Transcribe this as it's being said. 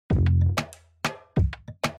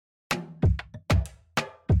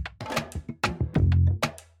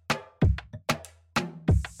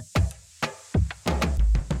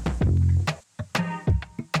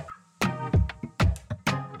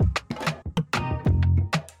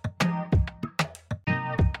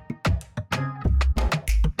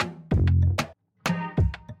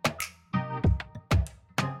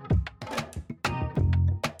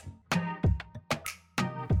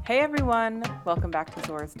Hey everyone, welcome back to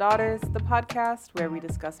Zora's Daughters, the podcast where we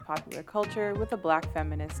discuss popular culture with a Black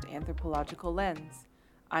feminist anthropological lens.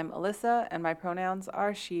 I'm Alyssa and my pronouns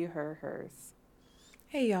are she, her, hers.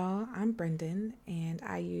 Hey y'all, I'm Brendan and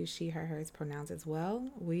I use she, her, hers pronouns as well.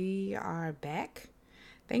 We are back.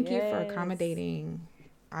 Thank you for accommodating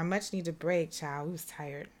our much needed break, child. We was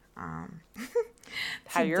tired.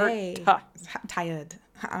 Tired.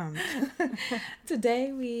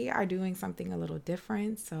 Today we are doing something a little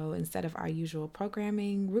different. So instead of our usual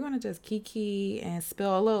programming, we're gonna just kiki and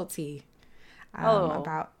spill a little tea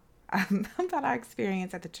about our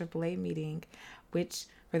experience at the AAA meeting, which,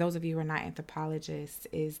 for those of you who are not anthropologists,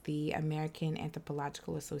 is the American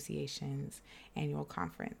Anthropological Association's annual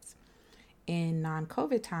conference. In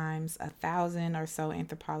non-COVID times, 1,000 or so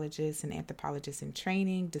anthropologists and anthropologists in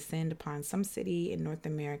training descend upon some city in North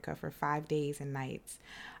America for 5 days and nights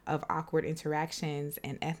of awkward interactions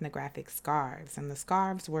and ethnographic scarves. And the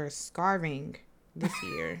scarves were scarving this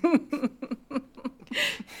year.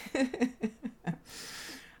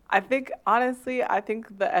 I think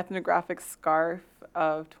the ethnographic scarf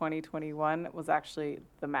of 2021 was actually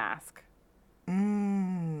the mask.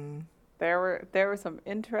 There were some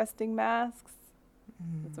interesting masks,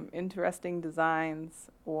 some interesting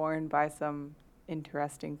designs worn by some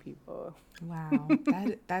interesting people. Wow,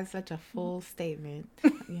 that's such a full statement,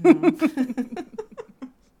 you know.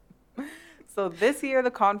 So this year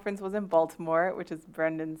the conference was in Baltimore, which is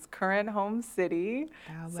Brendan's current home city.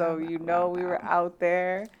 We were out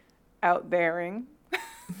there, out-thering.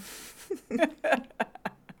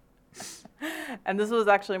 And this was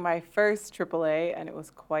actually my first AAA, and it was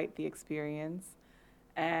quite the experience.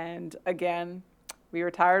 And again, we were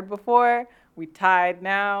tired before, we tied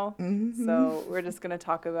now. Mm-hmm. So we're just going to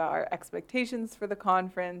talk about our expectations for the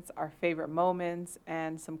conference, our favorite moments,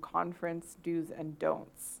 and some conference do's and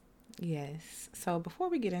don'ts. Yes. So before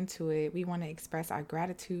we get into it, we want to express our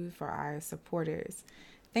gratitude for our supporters.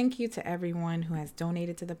 Thank you to everyone who has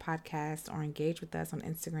donated to the podcast or engaged with us on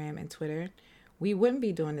Instagram and Twitter. We wouldn't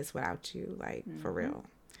be doing this without you, for real.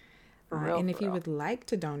 And if you would like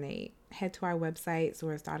to donate, head to our website,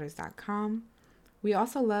 zorasdaughters.com. We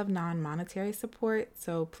also love non-monetary support,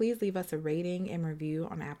 so please leave us a rating and review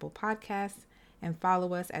on Apple Podcasts and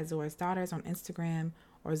follow us at Zora's Daughters on Instagram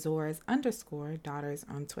or Zora's_Daughters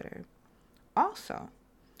on Twitter. Also,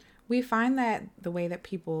 we find that the way that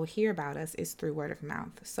people hear about us is through word of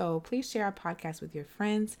mouth. So please share our podcast with your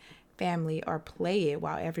friends, family, or play it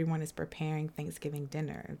while everyone is preparing Thanksgiving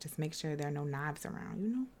dinner. Just make sure there are no knives around, you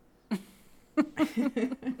know?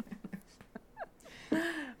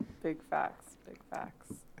 Big facts.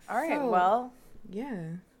 All right,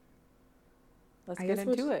 yeah. Let's get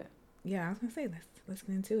into it. Yeah, I was going to say, let's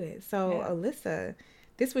get into it. So, yeah. Alyssa,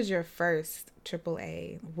 this was your first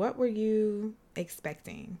AAA. What were you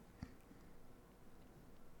expecting?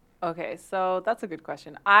 Okay, so that's a good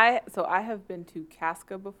question. I have been to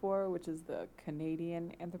CASCA before, which is the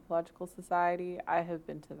Canadian Anthropological Society. I have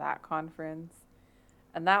been to that conference,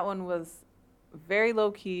 and that one was very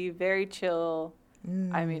low-key, very chill.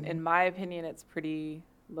 I mean, in my opinion, it's pretty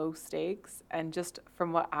low stakes, and just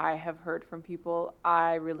from what I have heard from people,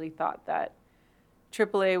 I really thought that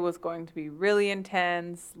AAA was going to be really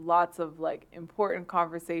intense, lots of, important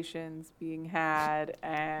conversations being had,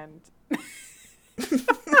 and...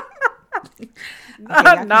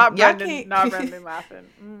 Not Brendan laughing.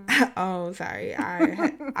 Oh, sorry.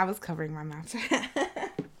 I was covering my mouth.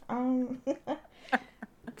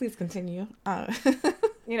 Please continue.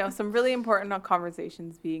 Some really important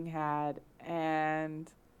conversations being had,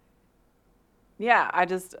 and yeah,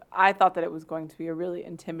 I thought that it was going to be a really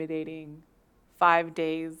intimidating 5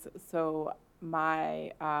 days. So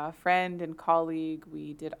my friend and colleague,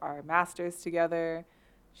 we did our master's together.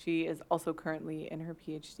 She is also currently in her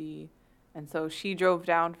PhD. And so she drove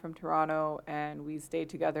down from Toronto and we stayed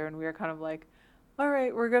together, and we were kind of like, all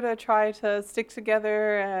right, we're going to try to stick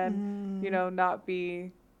together and, not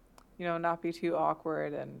be too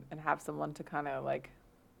awkward and have someone to kind of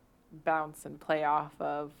bounce and play off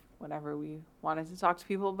of whenever we wanted to talk to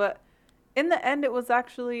people. But in the end, it was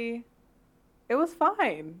fine.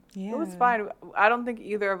 Yeah. It was fine. I don't think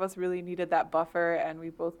either of us really needed that buffer, and we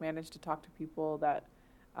both managed to talk to people that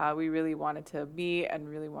we really wanted to meet and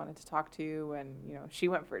really wanted to talk to. And, she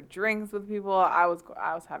went for drinks with people. I was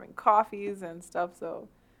having coffees and stuff. So,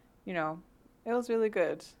 it was really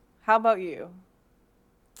good. How about you?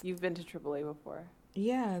 You've been to AAA before.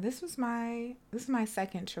 Yeah, this is my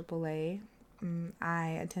second AAA. I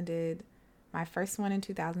attended my first one in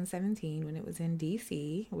 2017 when it was in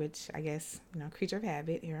DC, which I guess, creature of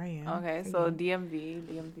habit. Here I am. Okay, so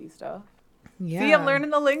DMV stuff. See, I'm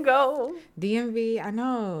learning the lingo. DMV, I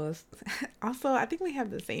know. Also, I think we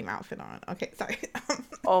have the same outfit on. Okay, sorry.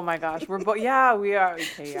 Oh my gosh, we're both. Yeah, we are.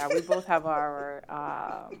 Okay, yeah, we both have our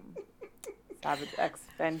Savage X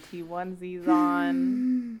Fenty onesies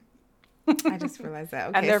on. I just realized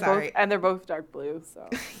that. Okay, they're both dark blue. So.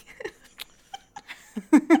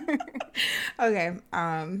 Okay.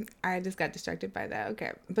 I just got distracted by that.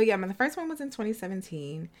 Okay, but yeah, the first one was in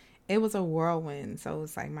 2017. It was a whirlwind. So it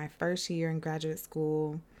was like my first year in graduate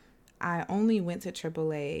school. I only went to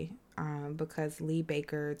AAA because Lee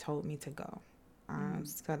Baker told me to go,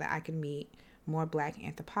 so that I could meet more Black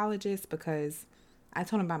anthropologists, because I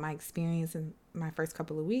told him about my experience in my first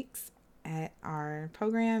couple of weeks at our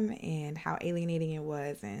program and how alienating it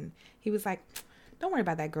was. And he was like, don't worry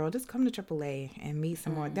about that, girl. Just come to AAA and meet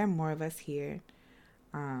some more. There are more of us here.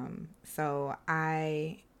 So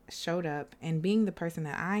I showed up, and being the person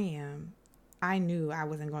that I am, I knew I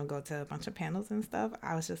wasn't going to go to a bunch of panels and stuff.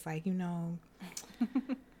 I was just like,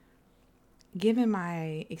 given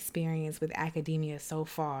my experience with academia so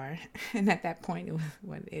far, and at that point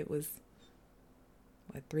it was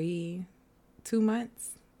 2 months.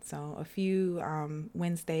 So a few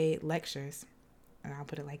Wednesday lectures, and I'll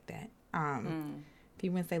put it like that. A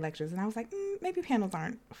few Wednesday lectures, and I was like, maybe panels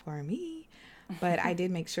aren't for me. But I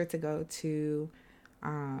did make sure to go to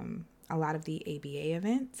a lot of the ABA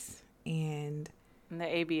events. And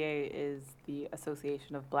the ABA is the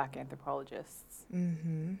Association of Black Anthropologists.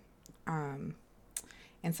 Mm-hmm.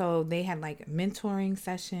 And so they had like mentoring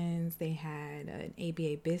sessions. They had an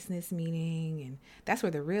ABA business meeting, and that's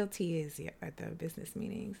where the real tea is, at the business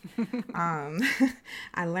meetings.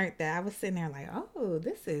 I learned that. I was sitting there like, oh,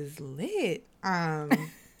 this is lit.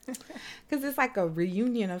 Because it's like a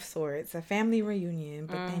reunion of sorts, a family reunion,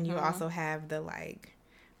 but then you also have the like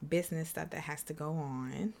business stuff that has to go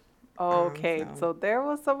on. Okay, so there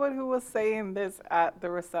was someone who was saying this at the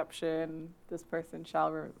reception. This person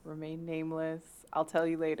shall remain nameless. I'll tell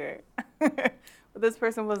you later. But this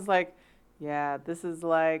person was like, yeah, this is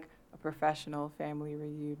like a professional family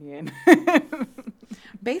reunion.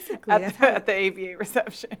 Basically, at the ABA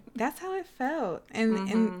reception. That's how it felt.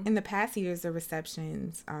 And in the past years, the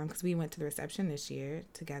receptions, because we went to the reception this year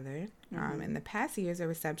together. In the past years, the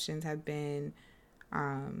receptions have been,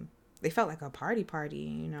 they felt like a party,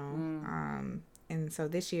 and so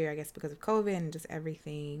this year, I guess because of COVID and just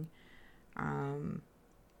everything,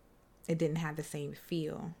 it didn't have the same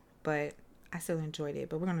feel, but I still enjoyed it.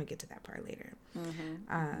 But we're going to get to that part later.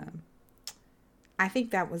 I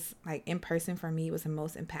think that was like in person for me, it was the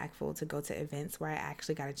most impactful to go to events where I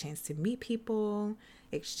actually got a chance to meet people,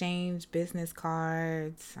 exchange business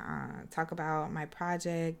cards, talk about my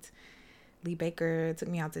project. Lee Baker took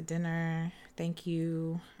me out to dinner. Thank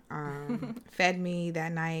you. Fed me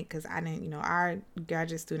that night because I didn't, our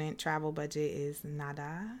graduate student travel budget is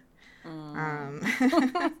nada.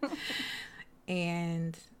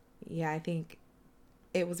 And yeah, I think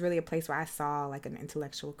it was really a place where I saw like an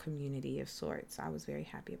intellectual community of sorts. So I was very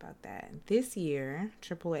happy about that. This year,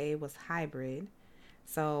 AAA was hybrid.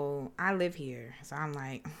 So I live here. So I'm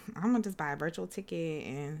like, I'm going to just buy a virtual ticket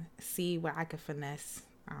and see what I could finesse,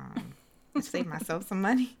 save myself some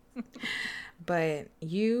money. But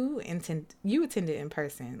you attended in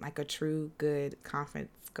person, like a true good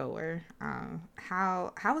conference goer.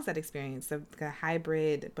 How was that experience, the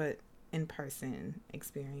hybrid but in person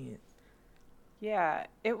experience? Yeah,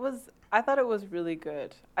 I thought it was really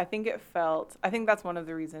good. I think that's one of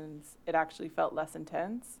the reasons it actually felt less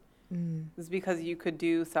intense. Is because you could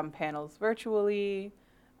do some panels virtually,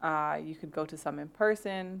 you could go to some in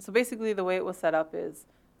person. So basically the way it was set up is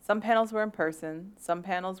some panels were in person, some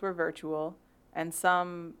panels were virtual, and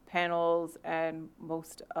some panels and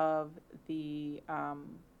most of the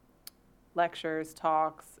lectures,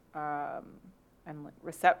 talks, and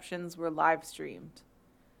receptions were live streamed.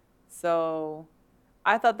 So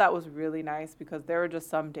I thought that was really nice because there were just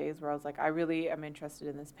some days where I was like, I really am interested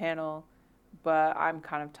in this panel, but I'm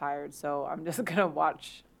kind of tired, so I'm just gonna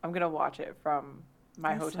watch it from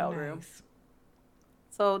my hotel room.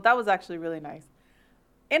 So that was actually really nice.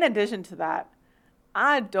 In addition to that,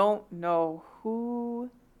 I don't know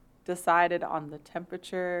who decided on the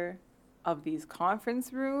temperature of these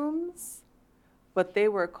conference rooms, but they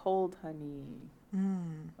were cold, honey.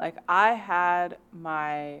 Like I had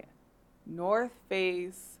my North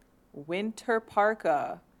Face winter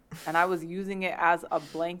parka, and I was using it as a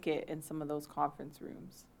blanket in some of those conference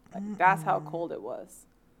rooms. Like that's how cold it was.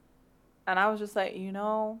 And I was just like,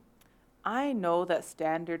 I know that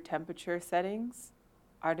standard temperature settings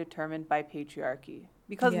are determined by patriarchy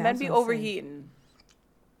because men be overheating.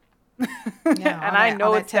 Yeah, and I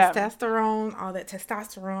know it's testosterone, all that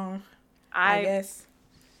testosterone. I guess.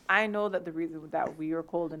 I know that the reason that we were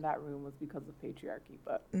cold in that room was because of patriarchy,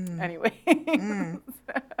 but anyway.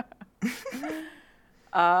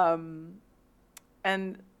 um,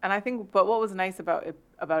 and I think, but what was nice about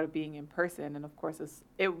it being in person, and of course,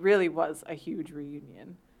 it really was a huge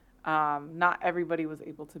reunion. Not everybody was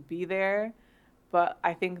able to be there, but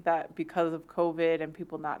I think that because of COVID and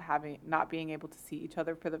people not being able to see each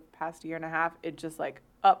other for the past year and a half, it just like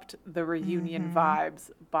upped the reunion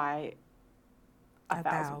vibes by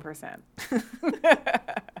 1,000%.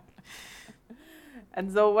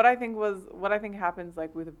 And so what I think happens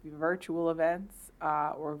like with virtual events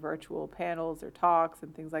or virtual panels or talks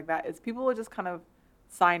and things like that is people will just kind of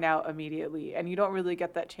sign out immediately, and you don't really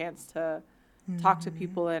get that chance to talk to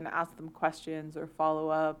people and ask them questions or follow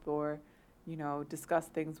up or discuss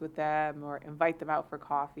things with them or invite them out for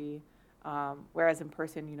coffee. Whereas in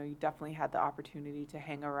person, you definitely had the opportunity to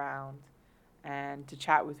hang around and to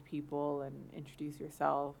chat with people and introduce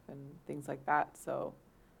yourself and things like that. So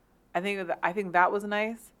I think that was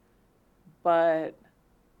nice, but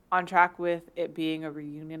on track with it being a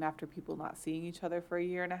reunion after people not seeing each other for a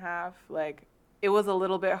year and a half, like it was a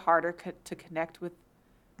little bit harder to connect with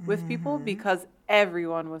people because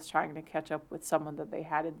everyone was trying to catch up with someone that they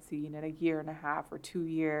hadn't seen in a year and a half or 2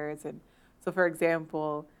 years. And so, for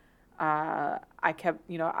example, I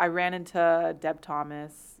ran into Deb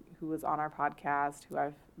Thomas, who was on our podcast, who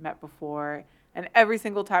I've met before, and every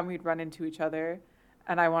single time we'd run into each other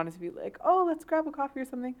and I wanted to be like, oh, let's grab a coffee or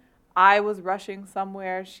something, I was rushing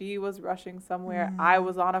somewhere, she was rushing somewhere, I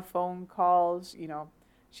was on a phone call,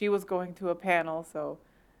 she was going to a panel, so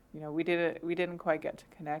we didn't quite get to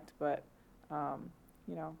connect, but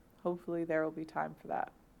hopefully there will be time for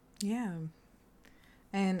that. Yeah.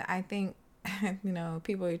 And I think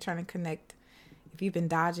people are trying to connect. If you've been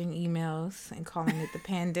dodging emails and calling it the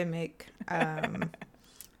pandemic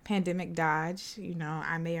dodge,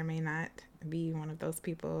 I may or may not be one of those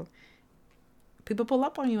people. People pull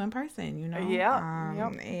up on you in person, Yeah.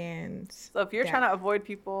 Yep. And so if you're trying to avoid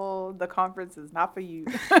people, the conference is not for you.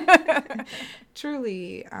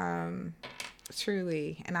 Truly. And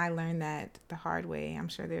I learned that the hard way. I'm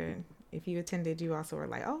sure if you attended, you also were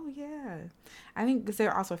like, oh yeah. I think because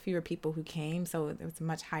there are also fewer people who came, so there was a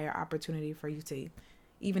much higher opportunity for you to,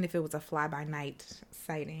 even if it was a fly-by-night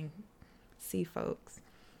sighting, see folks.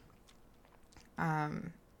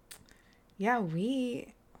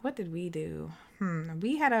 What did we do?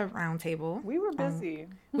 We had a round table. We were busy.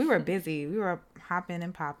 We were hopping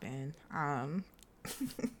and popping. I'm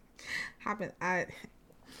going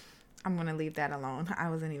to leave that alone. I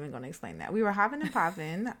wasn't even going to explain that. We were hopping and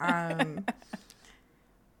popping.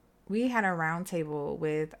 We had a round table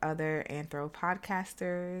with other anthro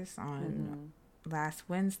podcasters on last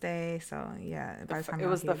Wednesday. So yeah, it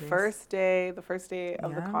was the first day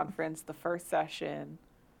of the conference, the first session.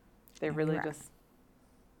 They really just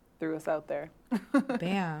threw us out there.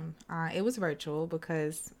 Bam. It was virtual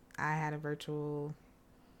because I had a virtual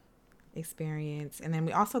experience, and then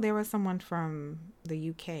there was someone from the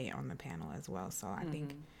UK on the panel as well, so I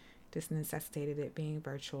think this necessitated it being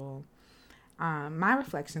virtual. My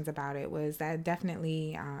reflections about it was that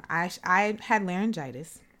definitely I had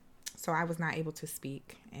laryngitis, so I was not able to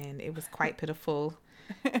speak, and it was quite pitiful.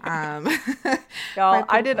 Y'all,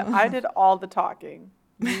 I did all the talking.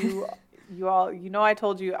 You all, I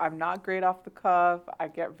told you I'm not great off the cuff. I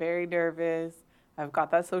get very nervous. I've got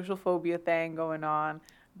that social phobia thing going on,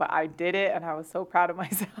 but I did it, and I was so proud of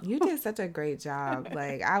myself. You did such a great job.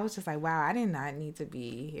 Like, I was just like, wow, I did not need to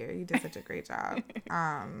be here. You did such a great job.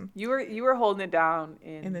 You were holding it down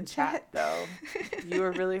in the chat though. You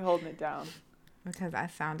were really holding it down because I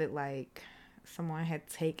sounded like someone had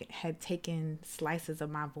taken slices of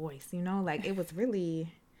my voice. Like it was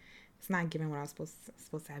really. It's not giving what I was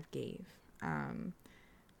supposed to have gave.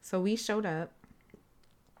 So we showed up,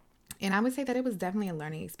 and I would say that it was definitely a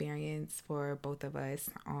learning experience for both of us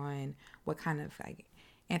on what kind of like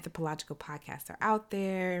anthropological podcasts are out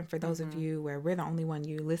there. And for those of you where we're the only one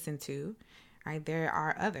you listen to, right? There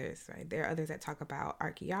are others, right? There are others that talk about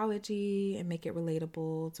archaeology and make it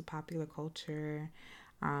relatable to popular culture.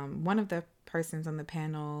 One of the persons on the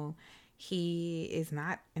panel, he is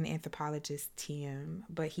not an anthropologist, TM,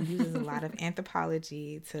 but he uses a lot of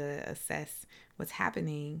anthropology to assess what's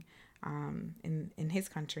happening in his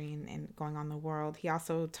country and going on in the world. He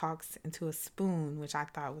also talks into a spoon, which I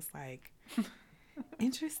thought was like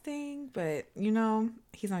interesting, but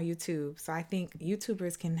he's on YouTube, so I think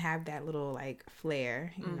YouTubers can have that little like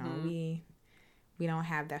flair. We don't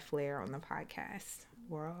have that flair on the podcast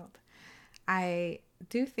world. I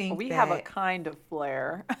do think we have a kind of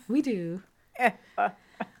flair. We do.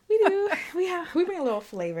 We do. We bring a little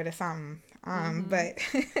flavor to something. But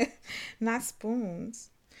not spoons.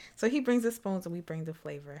 So he brings the spoons and we bring the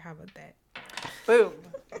flavor. How about that? Boom.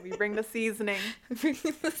 We bring the seasoning. Bring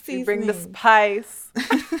the seasoning. We bring the spice.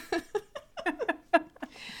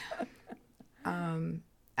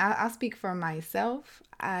 I'll speak for myself.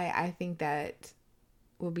 I think that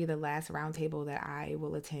will be the last roundtable that I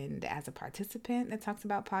will attend as a participant that talks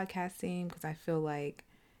about podcasting, because I feel like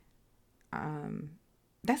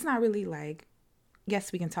that's not really like,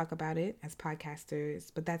 yes, we can talk about it as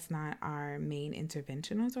podcasters, but that's not our main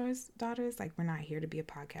intervention as our daughters. Like, we're not here to be a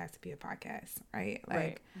podcast, right?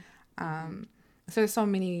 Like, so there's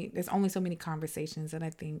only so many conversations that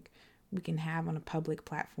I think we can have on a public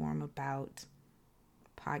platform about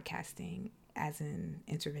podcasting as an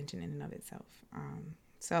intervention in and of itself.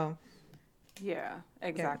 Yeah,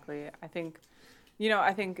 exactly. Yeah.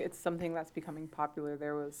 I think it's something that's becoming popular.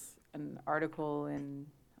 There was an article in,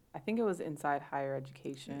 I think it was Inside Higher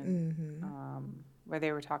Education, where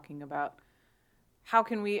they were talking about how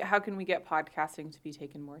can we get podcasting to be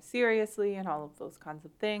taken more seriously and all of those kinds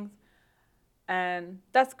of things. And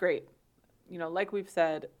that's great. Like we've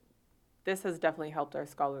said, this has definitely helped our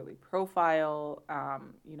scholarly profile.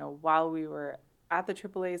 While we were at the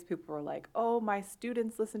AAAs, people were like, "Oh, my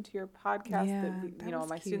students listen to your podcast. Yeah,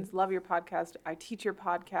 my students love your podcast. I teach your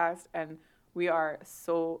podcast," and we are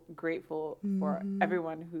so grateful for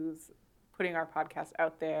everyone who's putting our podcast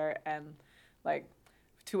out there, and like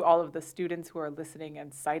to all of the students who are listening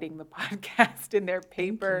and citing the podcast in their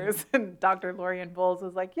papers. And Dr. Lorian Bowles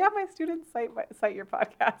was like, "Yeah, my students cite your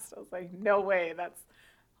podcast." I was like, "No way, that's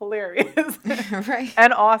hilarious." Right.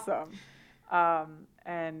 And awesome.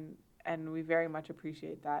 And we very much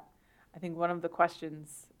appreciate that. I think one of the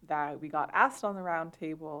questions that we got asked on the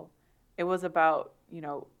roundtable, it was about,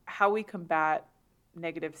 how we combat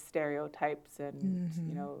negative stereotypes and,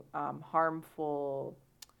 harmful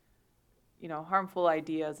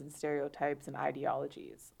ideas and stereotypes and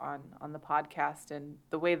ideologies on the podcast. And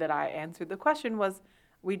the way that I answered the question was,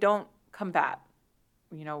 we don't combat.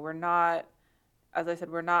 We're not, as I said,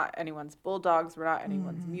 we're not anyone's bulldogs. We're not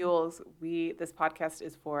anyone's mules. This podcast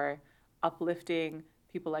is for uplifting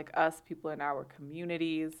people like us, people in our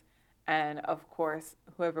communities. And of course,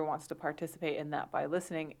 whoever wants to participate in that by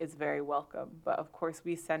listening is very welcome. But of course,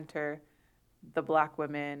 we center the Black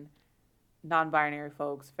women, non-binary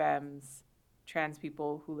folks, femmes, trans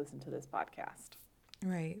people who listen to this podcast.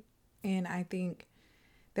 Right. And I think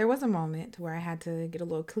there was a moment where I had to get a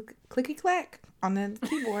little clicky clack on the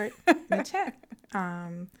keyboard in the chat.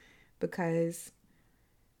 Because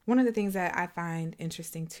one of the things that I find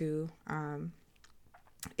interesting too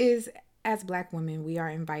is, as Black women, we are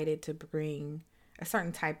invited to bring a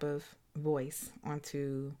certain type of voice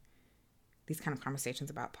onto these kind of conversations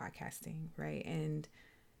about podcasting, right? And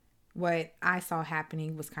what I saw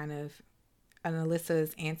happening was kind of an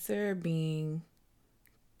Alyssa's answer being,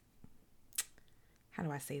 how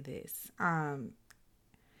do I say this?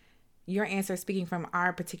 Your answer speaking from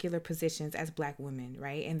our particular positions as Black women,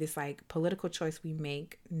 right? And this like political choice we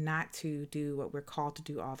make not to do what we're called to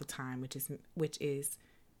do all the time, which is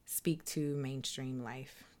speak to mainstream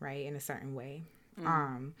life, right? In a certain way.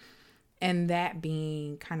 And that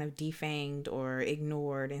being kind of defanged or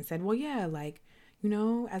ignored and said, well, yeah, like,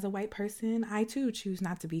 as a white person, I too choose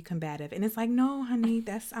not to be combative. And it's like, no, honey,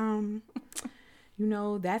 that's,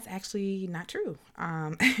 that's actually not true.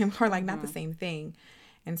 Or like not the same thing.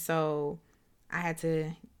 And so I had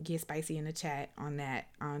to get spicy in the chat on that,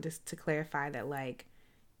 just to clarify that, like,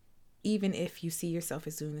 even if you see yourself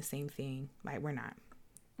as doing the same thing, like, we're not.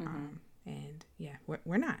 And yeah,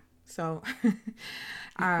 we're not. So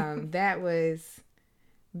that,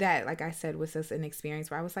 like I said, was just an experience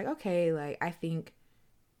where I was like, okay, like, I think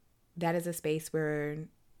that is a space where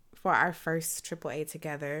for our first AAA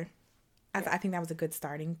together, I think that was a good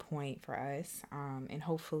starting point for us. And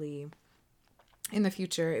hopefully in the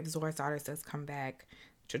future, if Zora's Daughters does come back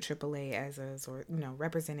to AAA as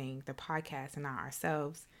representing the podcast and not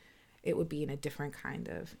ourselves, it would be in a different kind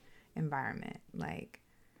of environment. Like,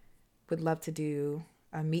 would love to do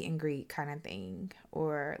a meet and greet kind of thing,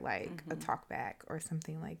 or like a talk back or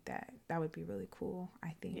something like that. That would be really cool,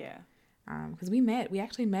 I think. Yeah. Because we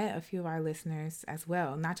actually met a few of our listeners as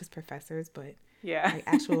well, not just professors, but like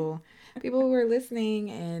actual people who were listening.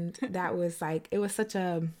 And that was like, it was such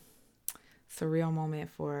a surreal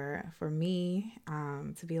moment for me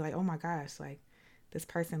to be like, oh my gosh, like this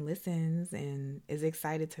person listens and is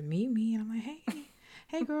excited to meet me. And I'm like,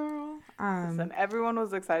 hey girl. Listen, everyone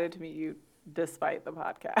was excited to meet you despite the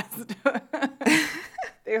podcast.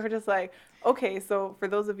 They were just like, okay, so for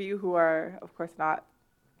those of you who are, of course, not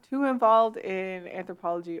too involved in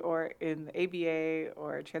anthropology or in the ABA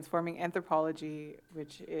or Transforming Anthropology,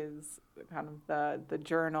 which is kind of the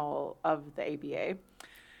journal of the ABA,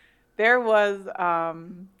 there was a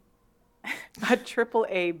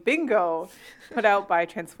AAA bingo put out by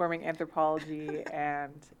Transforming Anthropology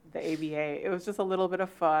and the ABA. It was just a little bit of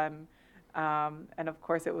fun. And of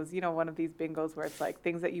course, it was, one of these bingos where it's like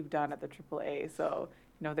things that you've done at the AAA. So,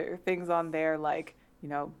 there are things on there like,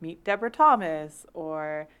 meet Deborah Thomas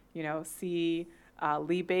or, see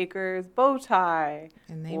Lee Baker's bow tie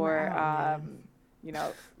or,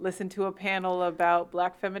 listen to a panel about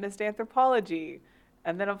Black feminist anthropology.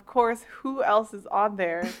 And then, of course, who else is on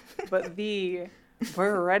there but the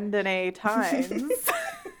Brendan A. Tynes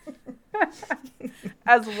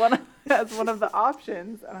as one of the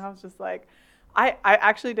options? And I was just like, I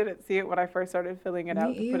actually didn't see it when I first started filling it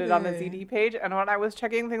out to put it on the ZD page. And when I was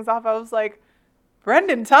checking things off, I was like,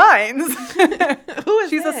 Brendan Tynes? Who is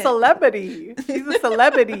She's that? a celebrity. She's a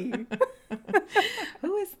celebrity.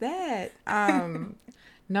 Who is that?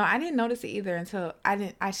 No, I didn't notice it either until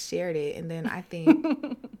I shared it, and then I think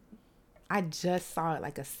I just saw it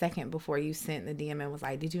like a second before you sent the DM and was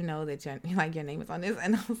like, "Did you know that your name was on this?"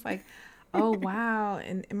 And I was like, "Oh wow!"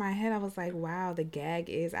 And in my head, I was like, "Wow!" The gag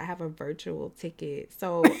is I have a virtual ticket,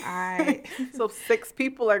 so so 6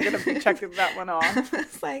 people are gonna be checking that one off.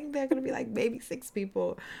 It's like they're gonna be like maybe 6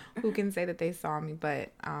 people who can say that they saw me,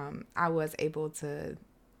 but I was able to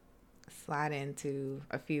slide into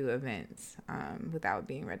a few events without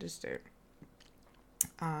being registered.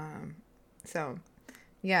 So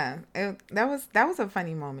yeah, that was a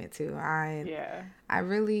funny moment too. I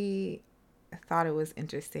really thought it was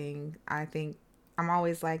interesting. I think I'm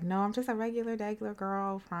always like, no, I'm just a regular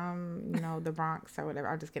girl from the Bronx or whatever.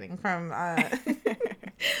 I'm just kidding, from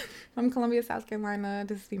Columbia, South Carolina,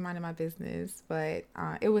 just be minding my business. But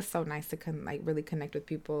it was so nice to really connect with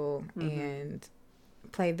people and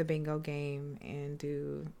play the bingo game and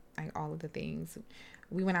do like all of the things.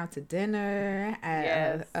 We went out to dinner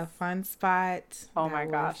at a fun spot. Oh my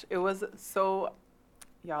gosh. It was so,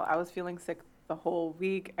 y'all, I was feeling sick the whole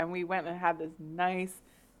week and we went and had this nice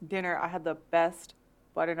dinner. I had the best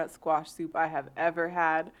butternut squash soup I have ever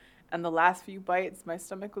had. And the last few bites, my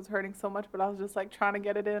stomach was hurting so much, but I was just like trying to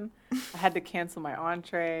get it in. I had to cancel my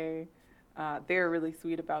entree. They were really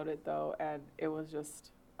sweet about it though. And it was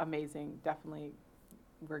just amazing. Definitely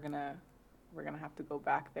we're gonna have to go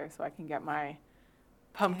back there so I can get my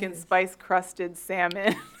pumpkin spice crusted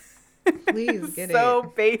salmon. Please get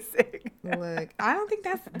so basic. Look, I don't think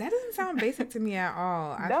that doesn't sound basic to me at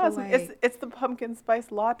all. It's the pumpkin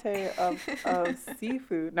spice latte of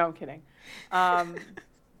seafood. No, I'm kidding.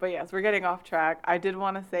 But yes, we're getting off track. I did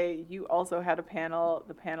want to say you also had a panel.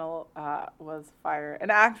 The panel was fire.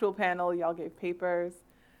 An actual panel. Y'all gave papers.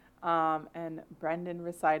 And Brendan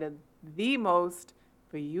recited the most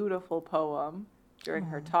beautiful poem during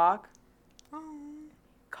her talk.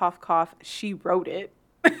 Cough, cough, she wrote it.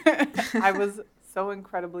 I was so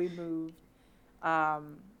incredibly moved.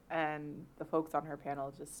 And the folks on her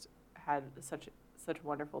panel just had such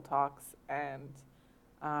wonderful talks. And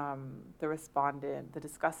the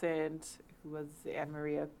discussant, who was Anne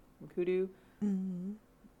Maria Mkudu,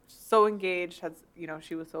 so engaged.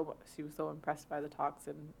 She was so impressed by the talks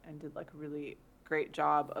and did like a really great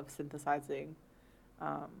job of synthesizing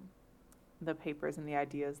the papers and the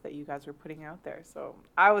ideas that you guys were putting out there. So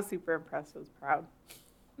I was super impressed. I was proud.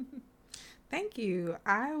 Thank you.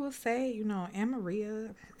 I will say, Anne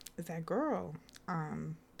Maria is that girl.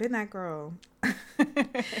 Been that girl.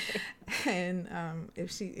 And Anne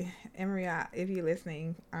Maria, if you're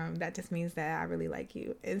listening, that just means that I really like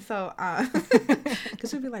you. And so, because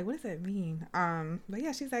she'll be like, what does that mean? But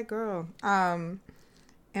yeah, she's that girl. And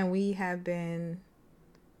we have been,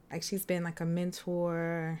 she's been like a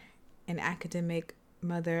mentor, an academic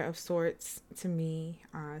mother of sorts to me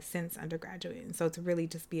since undergraduate. And so to really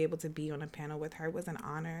just be able to be on a panel with her was an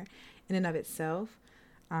honor in and of itself.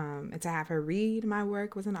 And to have her read my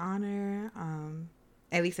work was an honor,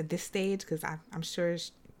 at least at this stage, because I'm sure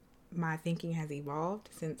my thinking has evolved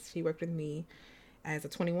since she worked with me as a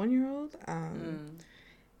 21-year-old.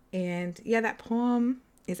 And yeah, that poem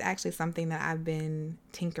is actually something that I've been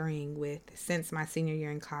tinkering with since my senior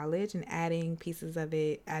year in college and adding pieces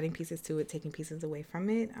to it, taking pieces away from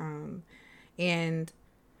it. And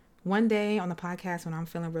one day on the podcast, when I'm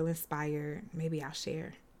feeling real inspired, maybe I'll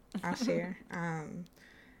share.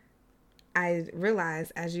 I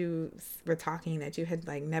realized as you were talking that you had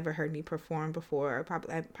never heard me perform before, or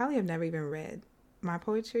probably have never even read my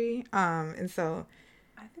poetry. And so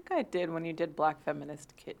I think I did when you did Black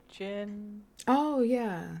Feminist Kitchen. Oh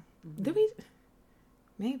yeah. Did we?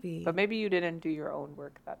 Maybe. But maybe you didn't do your own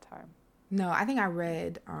work that time. No, I think I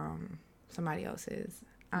read somebody else's.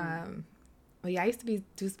 But yeah, I used to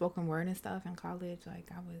do spoken word and stuff in college.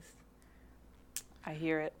 Like I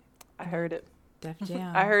hear it. I heard it. Def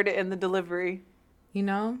Jam. I heard it in the delivery. You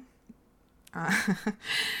know? But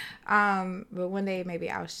one day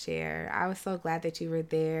maybe I'll share. I was so glad that you were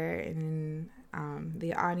there, and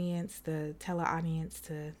the audience, the tele-audience,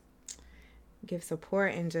 to give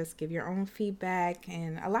support and just give your own feedback.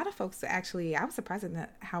 And a lot of folks actually, I was surprised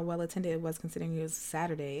at how well attended it was, considering it was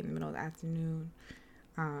Saturday in the middle of the afternoon.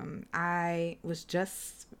 I was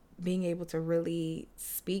just being able to really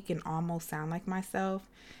speak and almost sound like myself.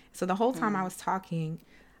 So the whole time I was talking,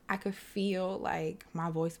 I could feel like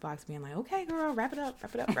my voice box being like, okay, girl, wrap it up.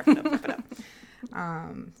 But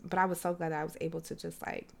I was so glad that I was able to just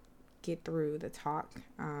like get through the talk,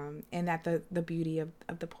 and that the beauty of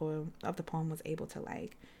the poem was able to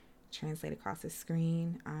like translate across the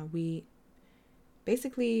screen. We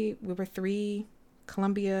were 3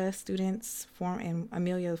 Columbia students, and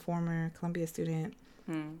Amelia, former Columbia student,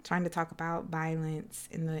 trying to talk about violence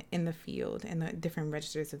in the field and the different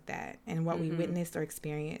registers of that, and what we witnessed or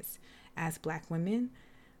experienced as Black women.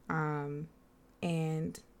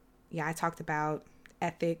 And yeah, I talked about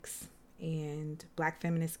ethics and Black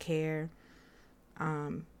feminist care,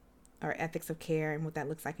 or ethics of care, and what that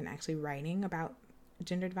looks like in actually writing about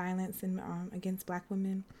gendered violence and against Black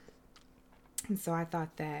women. And so I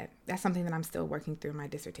thought that that's something that I'm still working through in my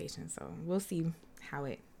dissertation. So we'll see how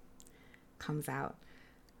it comes out.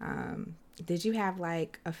 Did you have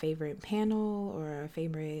like a favorite panel or a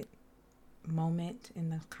favorite moment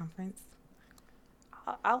in the conference?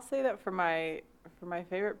 I'll say that for my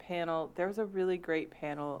favorite panel, there was a really great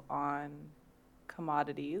panel on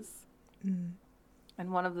commodities.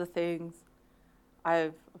 And one of the things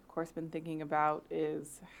I've, of course, been thinking about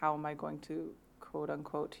is how am I going to, quote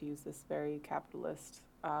unquote, to use this very capitalist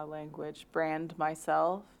language, brand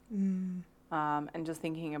myself. And just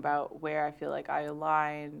thinking about where I feel like I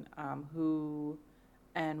align, who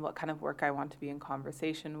and what kind of work I want to be in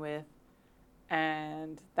conversation with.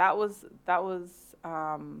 And that was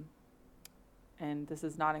and this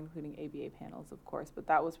is not including ABA panels, of course, but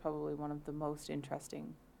that was probably one of the most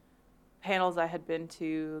interesting panels I had been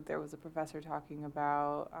to. There was a professor talking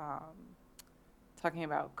about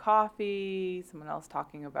coffee, someone else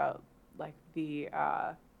talking about like the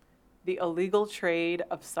illegal trade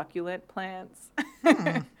of succulent plants,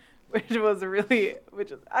 which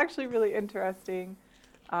is actually really interesting.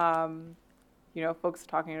 Folks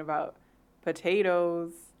talking about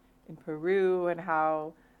potatoes in Peru and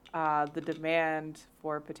how the demand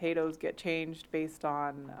for potatoes get changed based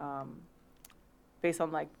on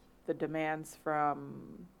like the demands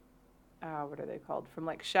from what are they called? From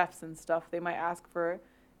like chefs and stuff. They might ask for,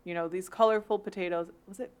 these colorful potatoes.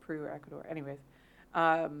 Was it Peru or Ecuador? Anyways,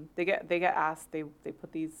 they get asked. They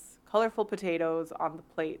put these colorful potatoes on the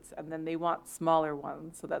plates, and then they want smaller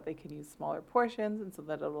ones so that they can use smaller portions, and so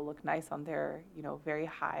that it'll look nice on their very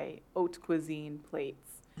high haute cuisine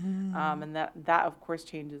plates. And that of course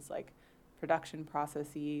changes like production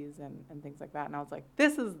processes and things like that. And I was like,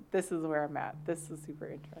 this is where I'm at. This is super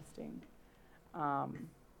interesting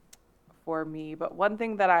for me. But one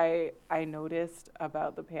thing that I noticed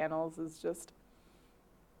about the panels is just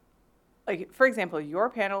like, for example, your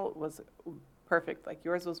panel was perfect. Like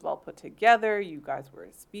yours was well put together. You guys were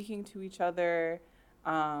speaking to each other,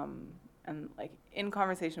 and like in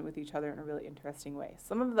conversation with each other in a really interesting way.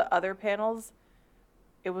 Some of the other panels,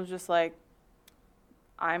 it was just like,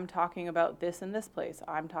 I'm talking about this in this place.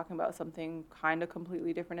 I'm talking about something kind of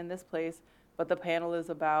completely different in this place. But the panel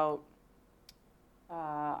is about,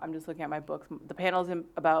 I'm just looking at my books. The panel is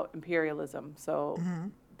about imperialism. So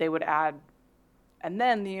they would add, and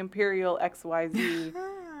then the imperial XYZ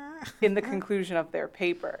in the conclusion of their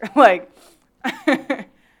paper. Like,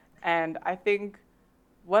 and I think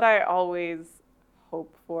what I always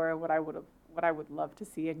hope for, what I would love to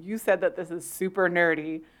see, and you said that this is super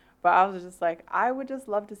nerdy, but I was just like, I would just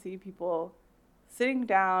love to see people sitting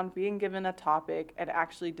down, being given a topic, and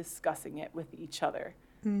actually discussing it with each other,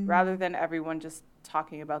 rather than everyone just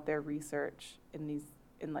talking about their research in these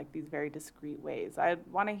very discrete ways. I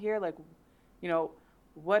want to hear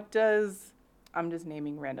what does, I'm just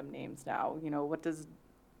naming random names now, what does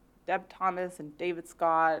Deb Thomas and David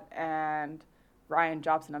Scott and Ryan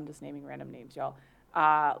Jobson, I'm just naming random names, y'all.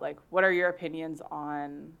 What are your opinions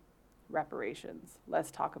on reparations?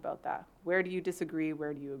 Let's talk about that. Where do you disagree?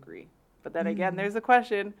 Where do you agree? But then again, there's a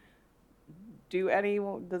question.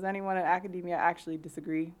 Does anyone in academia actually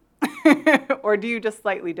disagree? Or do you just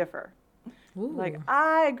slightly differ? Ooh. Like,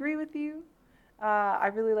 I agree with you. I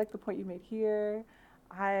really like the point you made here.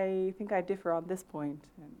 I think I differ on this point,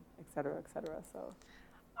 and et cetera, et cetera. So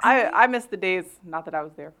I think, I miss the days, not that I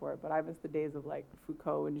was there for it, but I miss the days of like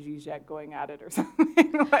Foucault and Zizek going at it or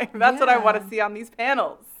something. Like, that's what I want yeah, to see on these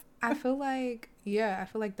panels. I feel like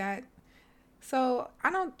that. So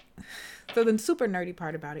I don't. So the super nerdy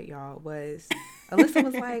part about it, y'all, was Alyssa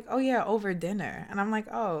was like, "Oh yeah, over dinner," and I'm like,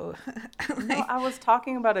 "Oh, No, like, I was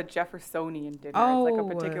talking about a Jeffersonian dinner. It's like a oh,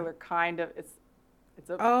 particular kind of, it's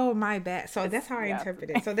a, oh my bad." So it's, that's how I yeah.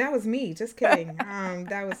 interpreted it. So that was me. Just kidding.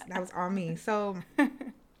 That was all me. So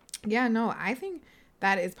yeah, no, I think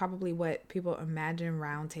that is probably what people imagine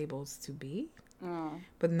round tables to be, Mm,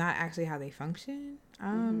 but not actually how they function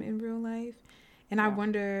mm-hmm. in real life. And I Yeah.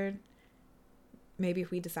 wondered maybe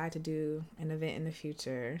if we decide to do an event in the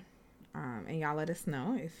future, and y'all let us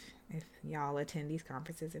know if y'all attend these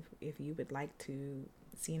conferences, if you would like to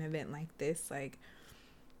see an event like this, like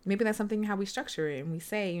maybe that's something how we structure it and we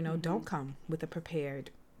say, you know, Mm-hmm. don't come with a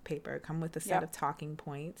prepared paper, come with a set Yep. of talking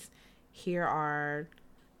points. Here are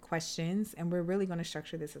questions, and we're really going to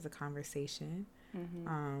structure this as a conversation. Mm-hmm.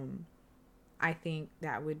 um I think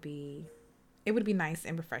that would be, it would be nice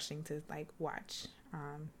and refreshing to like watch.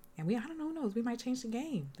 And I don't know, who knows, we might change the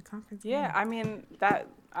game, the conference Yeah, game. I mean, that,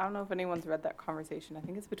 I don't know if anyone's read that conversation. I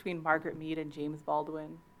think it's between Margaret Mead and James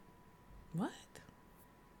Baldwin. What?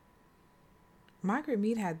 Margaret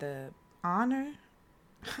Mead had the honor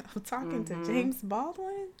of talking to Mm-hmm. James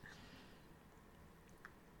Baldwin?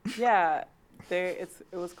 Yeah, it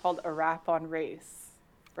was called A Rap on Race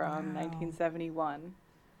from Wow. 1971.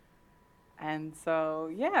 And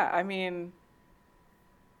so, yeah, I mean,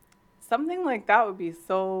 something like that would be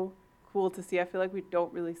so cool to see. I feel like we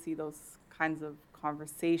don't really see those kinds of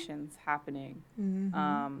conversations happening. Mm-hmm.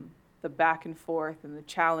 Um, the back and forth and the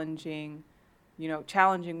challenging,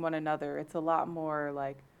 challenging one another. It's a lot more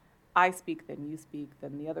like I speak than you speak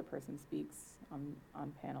than the other person speaks on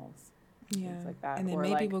panels and things Yeah. like that. And then Or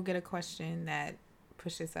maybe like, we'll get a question that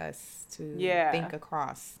pushes us to yeah, think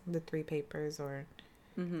across the three papers, or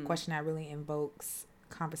a mm-hmm. question that really invokes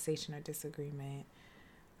conversation or disagreement.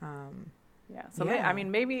 Um, Yeah. So I yeah. mean,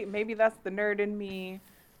 maybe that's the nerd in me,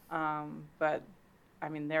 but I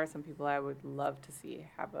mean, there are some people I would love to see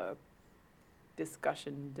have a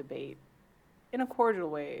discussion debate in a cordial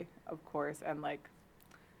way, of course, and like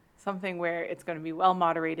something where it's going to be well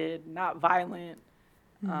moderated, not violent,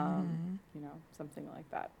 Mm-hmm. something like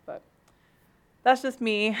that. But that's just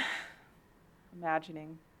me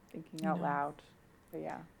imagining, thinking You out know, loud. But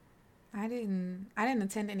yeah. I didn't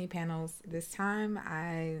attend any panels this time.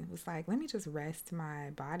 I was like, let me just rest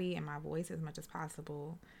my body and my voice as much as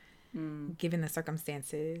possible, Mm. given the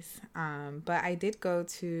circumstances. But I did go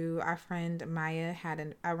to, our friend Maya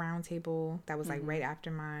had a round table that was like Mm-hmm. right after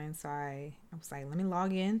mine. So I was like, let me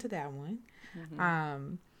log into that one. Mm-hmm.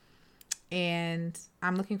 Um, and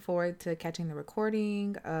I'm looking forward to catching the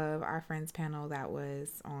recording of our friend's panel that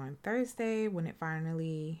was on Thursday when it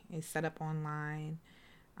finally is set up online.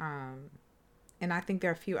 Um, and I think there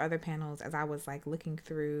are a few other panels as I was like looking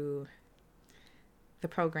through the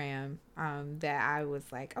program, that I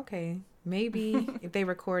was like, okay, maybe if they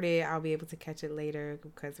record it, I'll be able to catch it later,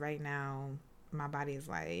 because right now my body is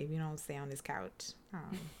like, if you don't stay on this couch,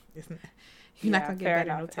 it's not, you're not Yeah, gonna get fair better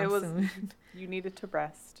enough. no time soon. You needed to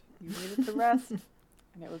rest. You needed to rest,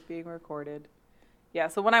 and it was being recorded. Yeah,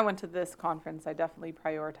 so when I went to this conference, I definitely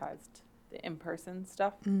prioritized the in person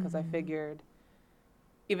stuff because I Mm-hmm. figured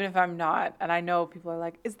even if I'm not, and I know people are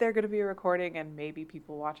like, is there going to be a recording? And maybe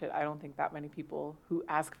people watch it. I don't think that many people who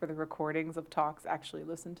ask for the recordings of talks actually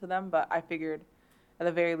listen to them, but I figured at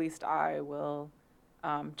the very least I will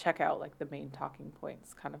check out like the main talking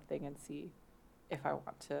points kind of thing and see if I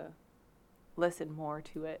want to listen more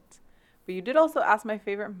to it. But you did also ask my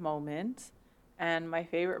favorite moment, and my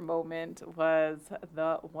favorite moment was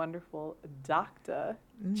the wonderful Dr.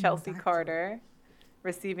 Chelsea Doctor. Carter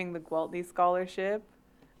receiving the Gwaltney Scholarship.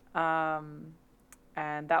 Um,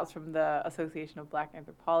 and that was from the Association of Black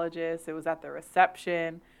Anthropologists. It was at the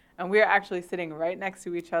reception, and we were actually sitting right next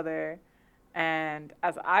to each other. And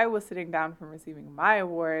as I was sitting down from receiving my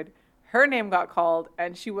award, her name got called,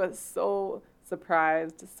 and she was so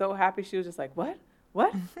surprised, so happy. She was just like, "What?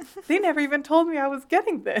 What? They never even told me I was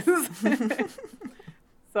getting this."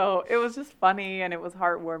 So it was just funny and it was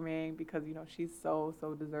heartwarming because, she's so,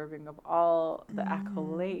 so deserving of all the Mm.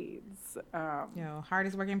 accolades.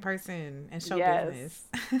 Hardest working person in show Yes. business.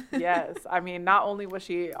 Yes. I mean, not only was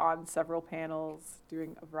she on several panels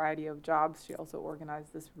doing a variety of jobs, she also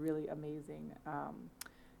organized this really amazing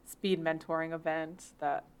speed mentoring event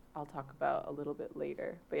that I'll talk about a little bit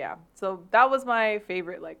later. But yeah, so that was my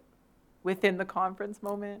favorite, like, within the conference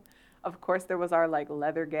moment. Of course, there was our, like,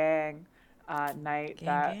 leather gang. night.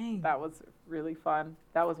 Gang, gang. That was really fun.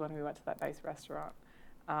 That was when we went to that nice restaurant.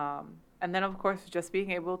 And then, of course, just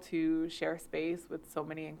being able to share space with so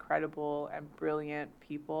many incredible and brilliant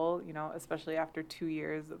people, you know, especially after 2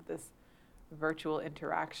 years of this virtual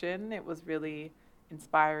interaction, it was really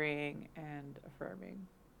inspiring and affirming.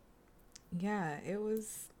 Yeah, it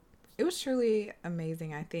was truly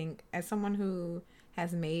amazing. I think as someone who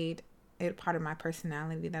has made it part of my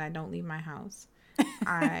personality that I don't leave my house,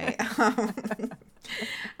 I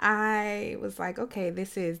I was like, okay,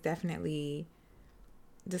 this is definitely,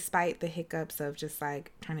 despite the hiccups of just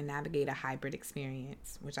like trying to navigate a hybrid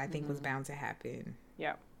experience, which I think was bound to happen.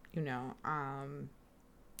 Yeah. You know,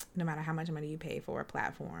 no matter how much money you pay for a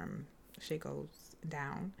platform, shit goes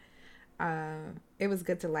down. It was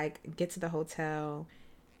good to like get to the hotel,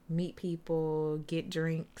 meet people, get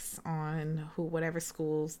drinks on whatever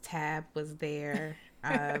school's tab was there.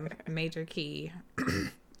 Major key.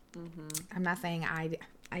 I'm not saying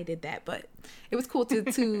I did that, but it was cool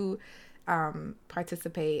to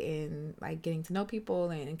participate in like getting to know people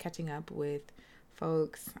and catching up with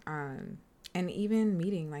folks, and even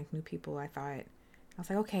meeting like new people. I was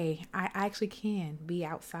like, okay, I actually can be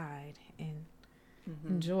outside and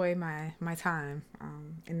enjoy my time,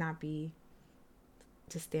 and not be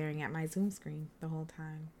just staring at my Zoom screen the whole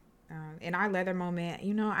time. In our leather moment,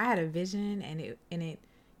 you know, I had a vision and it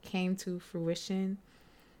came to fruition.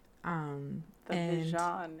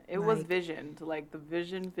 Vision. It was visioned, like the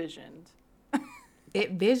visioned.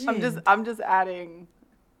 It visioned.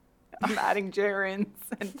 I'm adding gerunds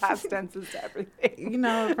and past tenses to everything. You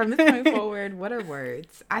know, from this point forward, what are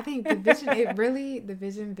words? I think the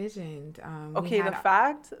vision visioned. Okay, the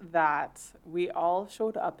fact that we all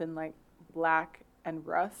showed up in like black and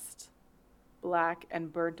rust, black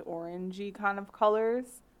and burnt orangey kind of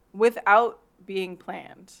colors without being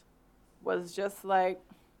planned was just like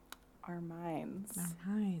our minds.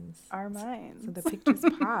 Our minds. So the pictures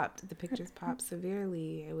popped. The pictures popped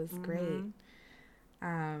severely. It was great.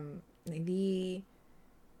 I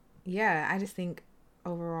just think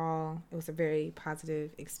overall it was a very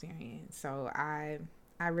positive experience. So I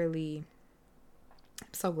really am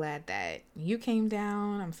so glad that you came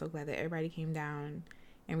down. I'm so glad that everybody came down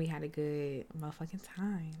and we had a good motherfucking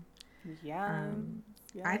time. Yeah.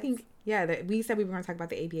 Yes. I think, we said we were going to talk about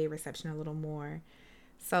the ABA reception a little more.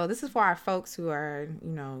 So this is for our folks who are,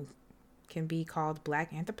 you know, can be called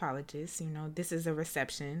Black anthropologists. You know, this is a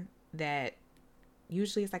reception that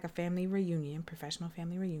usually is like a family reunion, professional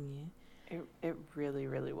family reunion. It really,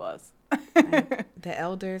 really was. The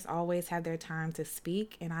elders always have their time to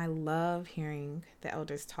speak, and I love hearing the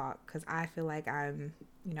elders talk because I feel like I'm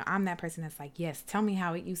that person that's like, yes, tell me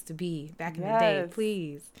how it used to be back in the day,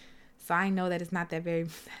 please. So I know that it's not that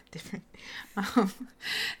different.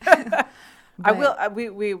 I will.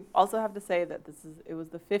 We also have to say that it was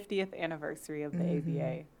the 50th anniversary of the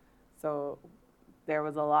ABA, so there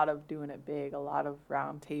was a lot of doing it big, a lot of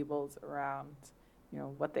round tables around, you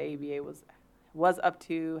know, what the ABA was up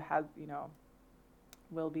to,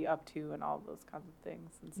 will be up to, and all those kinds of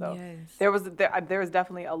things. And so there was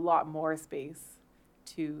definitely a lot more space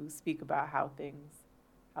to speak about how things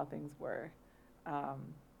were,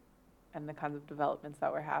 and the kinds of developments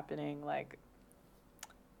that were happening. Like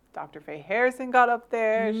Dr. Faye Harrison got up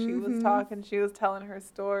there. She was talking. She was telling her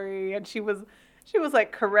story, and she was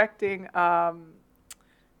like correcting.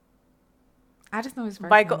 I just know his first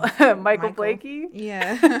name. Michael Blakey.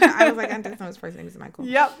 Yeah, I was like, I just know his first name is Michael.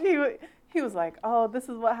 Yep, he was like, oh, this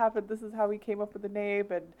is what happened. This is how we came up with the name.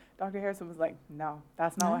 And Dr. Harrison was like, no,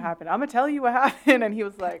 that's not what happened. I'm gonna tell you what happened. And he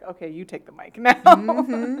was like, okay, you take the mic now.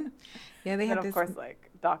 Yeah, they had this. And of course,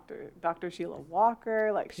 like Dr. Sheila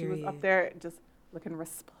Walker, like she was up there just looking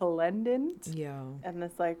resplendent. And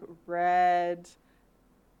this like red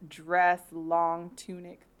dress, long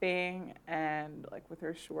tunic thing, and like with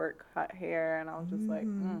her short cut hair, and I was just like,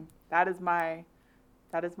 that is my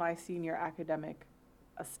senior academic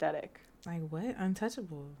aesthetic. Like, what?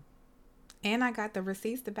 Untouchable. And I got the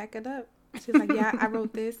receipts to back it up. She's like, yeah, I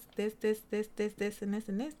wrote this, and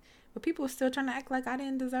this, but people were still trying to act like I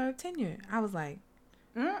didn't deserve tenure. I was like,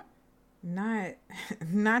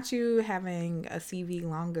 not you having a CV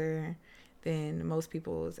longer than most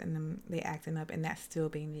people's, and them they acting up, and that's still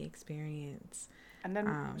being the experience. And then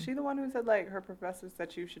was she the one who said like her professor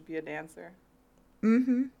said you should be a dancer?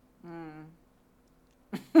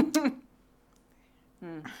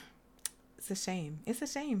 It's a shame. It's a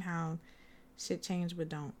shame how shit change but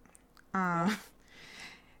don't.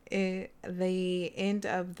 The end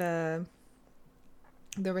of the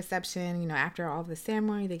reception, you know, after all of the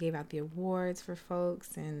ceremony, they gave out the awards for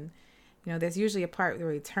folks, and You know, there's usually a part where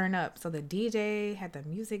we turn up. So the DJ had the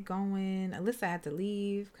music going. Alyssa had to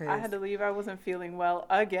leave. I had to leave. I wasn't feeling well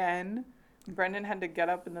again. Brendan had to get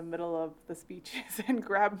up in the middle of the speeches and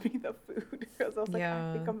grab me the food because I was like,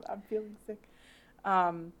 I think I'm feeling sick.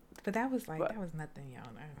 But that was but that was nothing, y'all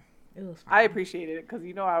know. It was fine. I appreciated it because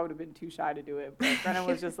I would have been too shy to do it. But Brendan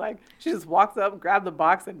was just like, she just walks up, grabbed the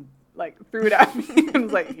box, and like threw it at me and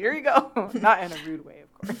was like, here you go. Not in a rude way,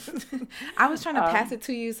 of course. I was trying to pass it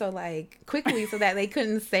to you so like quickly so that they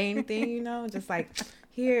couldn't say anything, you know, just like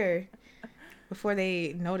here before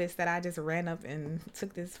they noticed that I just ran up and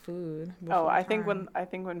took this food. I think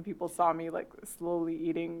when people saw me like slowly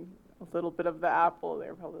eating a little bit of the apple, they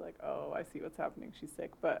were probably like, oh, I see what's happening. She's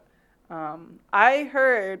sick. But I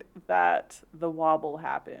heard that the wobble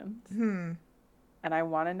happened, and I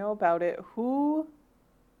want to know about it. Who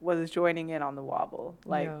was joining in on the wobble?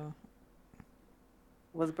 Like,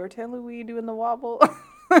 was Bertin Louis doing the wobble?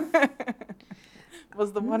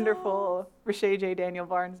 Was the wonderful Rashay J. Daniel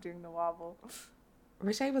Barnes doing the wobble?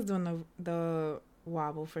 Rashay was doing the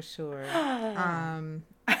wobble for sure.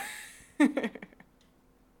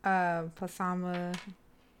 Pasama.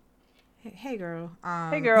 Hey girl.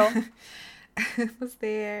 Hey girl. Was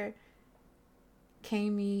there.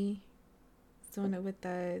 Kami was doing it with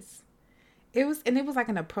us. It was like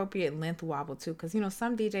an appropriate length wobble too, because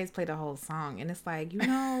some DJs play the whole song, and it's like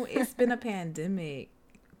it's been a pandemic.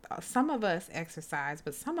 Some of us exercise,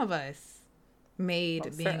 but some of us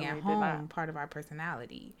made being at home part of our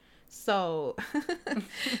personality. So,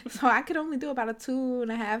 so I could only do about a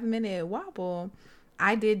 2.5 minute wobble.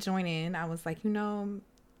 I did join in. I was like,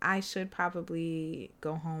 I should probably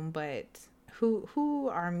go home, but who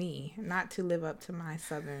are me not to live up to my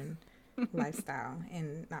Southern lifestyle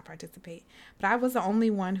and not participate? But I was the only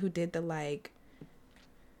one who did the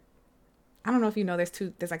I don't know if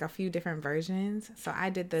there's like a few different versions. So I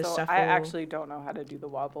did the shuffle. I actually don't know how to do the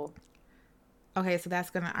wobble. Okay, so that's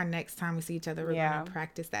our next time we see each other, we're gonna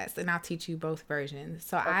practice that. And I'll teach you both versions.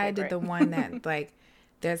 So I did the one that like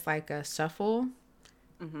there's like a shuffle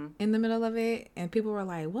in the middle of it, and people were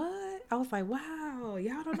like, "What?" I was like, "Wow,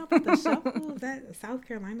 y'all don't know about the shuffle? Is that a South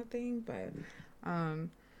Carolina thing?" But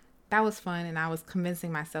that was fun, and I was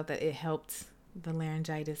convincing myself that it helped the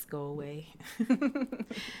laryngitis go away.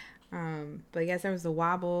 But yes, there was a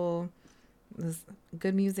wobble. There's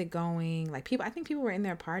good music going. Like I think people were in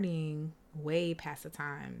there partying way past the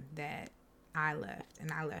time that I left,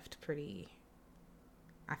 and I left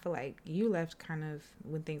I feel like you left kind of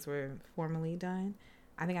when things were formally done.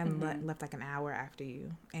 I think I left like an hour after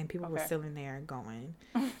you, and people were still in there going.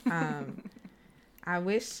 I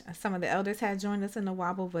wish some of the elders had joined us in the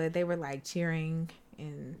wobble, but they were like cheering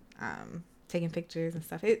and taking pictures and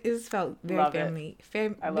stuff. It just felt very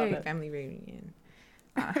family reunion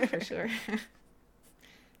for sure.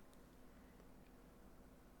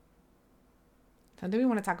 So do we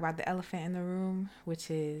want to talk about the elephant in the room,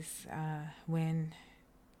 which is when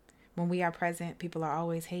we are present, people are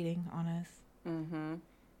always hating on us? Mm-hmm.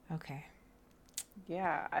 Okay.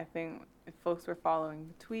 Yeah, I think if folks were following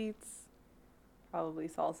the tweets, probably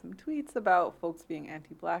saw some tweets about folks being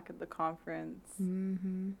anti-Black at the conference.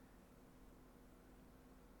 Mm-hmm.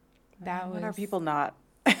 When are people not?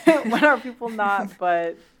 When are people not?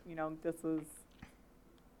 But this was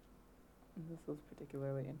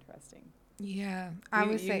particularly interesting. Yeah, I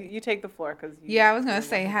would say you take the floor because I was gonna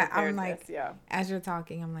say I'm like as you're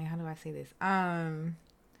talking, I'm like, how do I say this? I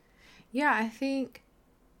think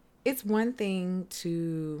it's one thing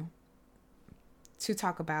to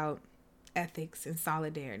talk about ethics and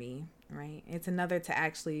solidarity, right? It's another to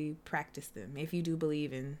actually practice them if you do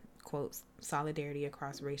believe in quotes solidarity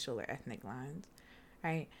across racial or ethnic lines,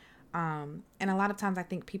 right? And a lot of times I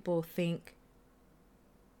think people think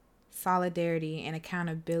solidarity and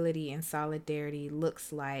accountability in solidarity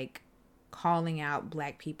looks like calling out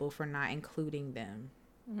Black people for not including them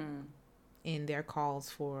in their calls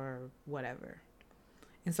for whatever.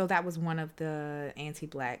 And so that was one of the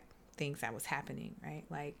anti-Black things that was happening, right?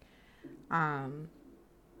 Like, I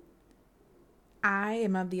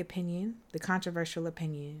am of the opinion, the controversial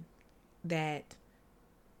opinion, that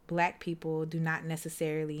Black people do not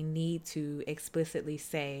necessarily need to explicitly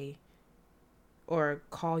say or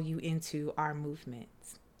call you into our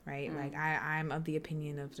movements, right? Like I'm of the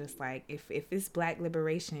opinion of just like if it's Black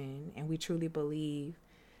liberation and we truly believe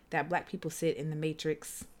that Black people sit in the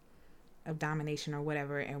matrix of domination or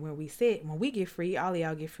whatever, and when we get free, all of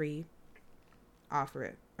y'all get free, offer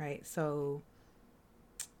it, right? So,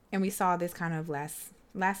 and we saw this kind of last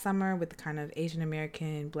summer with the kind of Asian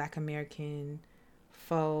American, Black American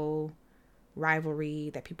faux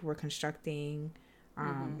rivalry that people were constructing.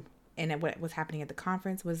 And what was happening at the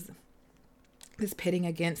conference was this pitting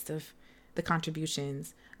against of the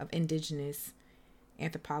contributions of indigenous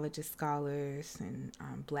anthropologist scholars and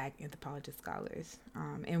Black anthropologist scholars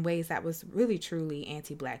in ways that was really truly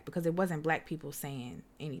anti-Black, because it wasn't Black people saying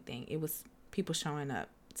anything. It was people showing up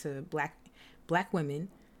to Black women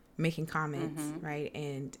making comments, right,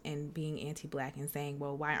 and being anti-Black and saying,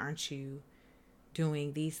 well, why aren't you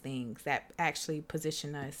doing these things that actually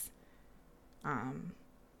position us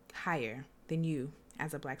higher than you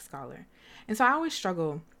as a Black scholar? And so I always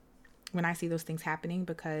struggle when I see those things happening,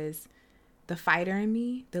 because the fighter in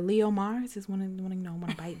me, the Leo Mars, is want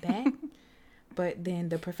to bite back. But then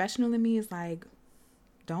the professional in me is like,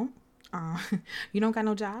 don't. You don't got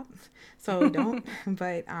no job, so don't.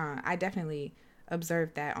 But I definitely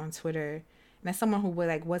observed that on Twitter. And as someone who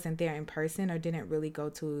wasn't there in person or didn't really go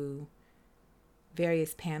to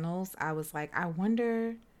various panels, I was like, I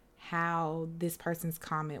wonder how this person's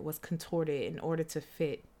comment was contorted in order to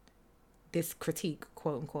fit this critique,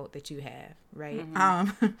 quote unquote, that you have, right?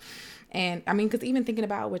 And I mean, because even thinking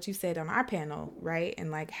about what you said on our panel, right,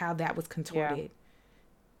 and like how that was contorted,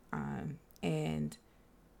 and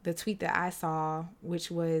the tweet that I saw, which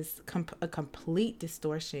was a complete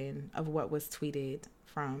distortion of what was tweeted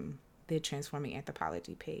from the Transforming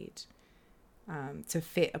Anthropology page, to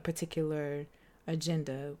fit a particular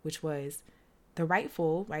agenda, which was the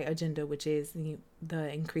rightful agenda, which is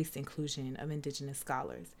the increased inclusion of indigenous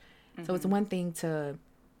scholars. So it's one thing to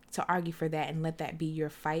argue for that and let that be your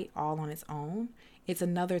fight all on its own. It's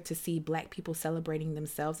another to see Black people celebrating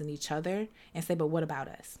themselves and each other and say, but what about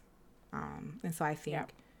us? And so I think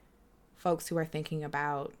folks who are thinking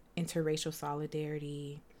about interracial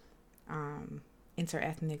solidarity,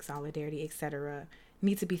 interethnic solidarity, etc.,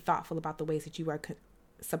 need to be thoughtful about the ways that you are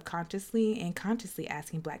subconsciously and consciously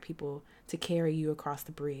asking Black people to carry you across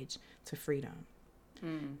the bridge to freedom.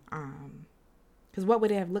 Because what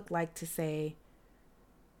would it have looked like to say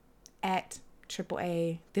at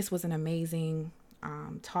AAA, this was an amazing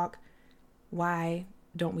talk. Why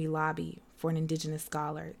don't we lobby for an indigenous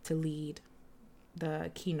scholar to lead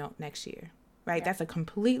the keynote next year? Right? That's a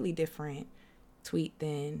completely different tweet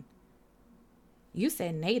than you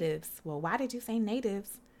said natives. Well, why did you say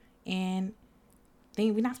natives? And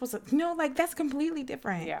then we're not supposed to, that's completely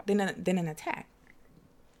different than an attack.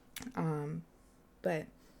 But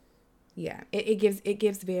yeah, it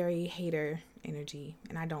gives very hater energy,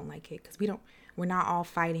 and I don't like it, because we're not all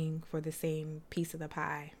fighting for the same piece of the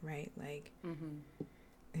pie, right? Like,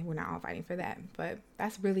 we're not all fighting for that. But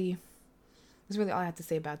that's really all I have to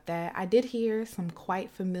say about that. I did hear some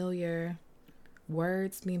quite familiar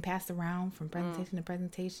words being passed around from presentation to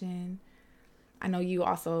presentation. I know you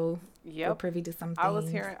also were privy to some things.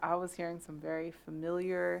 I was hearing some very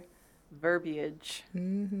familiar verbiage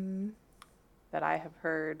that I have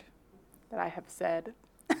heard, that I have said,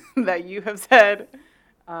 that you have said,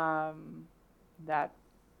 that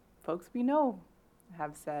folks we know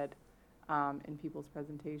have said in people's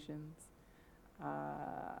presentations.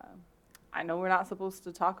 I know we're not supposed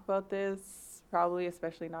to talk about this, probably,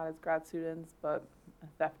 especially not as grad students, but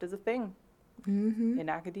theft is a thing in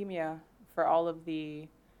academia. For all of the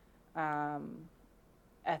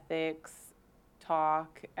ethics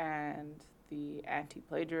talk and the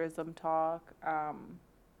anti-plagiarism talk,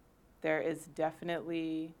 there's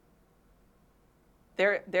definitely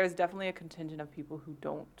a contingent of people who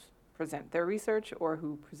don't present their research, or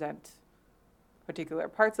who present particular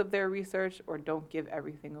parts of their research, or don't give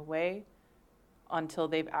everything away until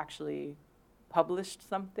they've actually published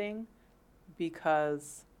something,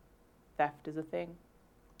 because theft is a thing.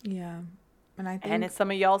 Yeah. And it's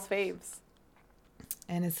some of y'all's faves.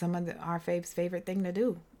 And it's some of our faves' favorite thing to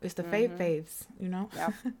do. It's the faves,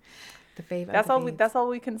 Yep. The fave. That's all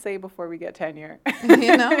we can say before we get tenure.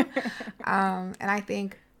 And I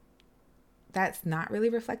think that's not really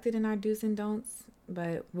reflected in our do's and don'ts,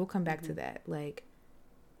 but we'll come back to that. Like,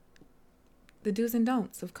 the do's and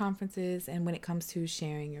don'ts of conferences, and when it comes to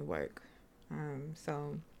sharing your work.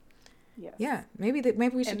 So yes. Yeah, maybe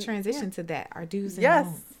we should transition to that. Our do's and don'ts.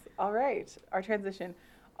 Yes. All right. Our transition.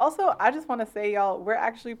 Also, I just want to say, y'all, we're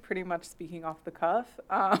actually pretty much speaking off the cuff.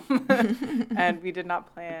 And we did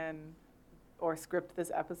not plan or script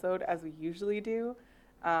this episode as we usually do.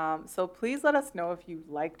 So please let us know if you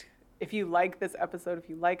like this episode, if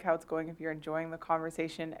you like how it's going, if you're enjoying the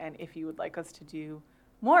conversation, and if you would like us to do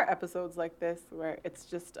more episodes like this, where it's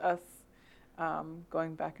just us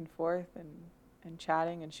going back and forth and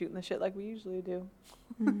chatting and shooting the shit like we usually do.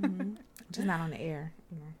 Just not on the air.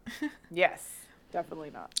 Yes, definitely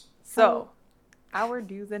not. So, our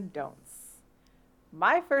do's and don'ts.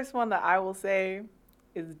 My first one that I will say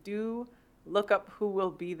is do look up who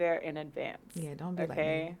will be there in advance. Yeah, don't be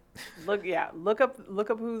okay? like me. Look up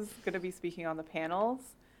who's going to be speaking on the panels.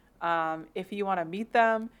 If you want to meet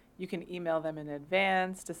them, you can email them in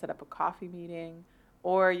advance to set up a coffee meeting,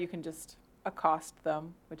 or you can just accost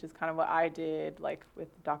them, which is kind of what I did, like with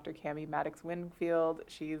Dr. Cami Maddox Winfield.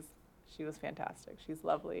 She was fantastic. She's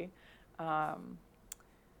lovely.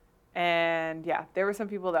 And yeah, there were some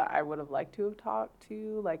people that I would have liked to have talked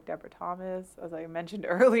to, like Deborah Thomas, as I mentioned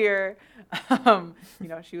earlier.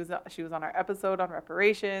 She was on our episode on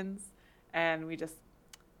reparations, and we just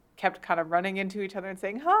kept kind of running into each other and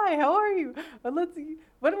saying, "Hi, how are you? Let's see.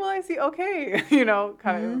 When will I see? Okay," kind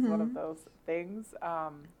of. It was one of those things.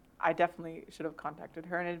 I definitely should have contacted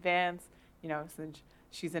her in advance. Since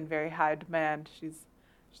she's in very high demand, she's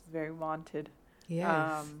very wanted.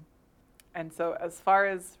 Yes. And so as far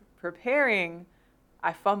as preparing,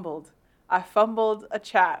 I fumbled a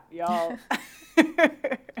chat, y'all.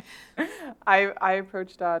 I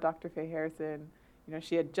approached Dr. Faye Harrison.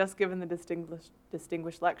 She had just given the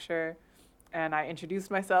distinguished lecture, and I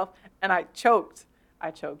introduced myself, and I choked.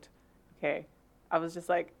 Okay. I was just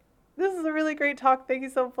like, "This is a really great talk. Thank you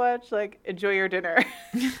so much. Like, enjoy your dinner."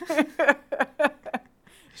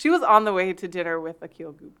 She was on the way to dinner with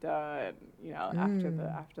Akhil Gupta, and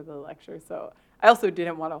after the lecture. So I also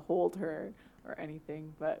didn't want to hold her or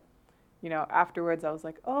anything, but afterwards I was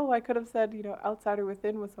like, "Oh, I could have said, outsider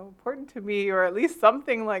within was so important to me," or at least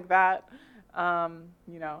something like that.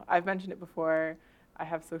 I've mentioned it before. I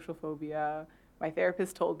have social phobia. My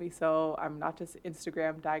therapist told me so. I'm not just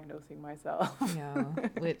Instagram diagnosing myself. Yeah,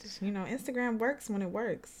 which, Instagram works when it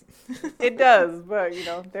works. It does, but,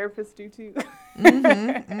 therapists do too.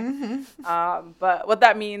 But what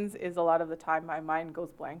that means is a lot of the time my mind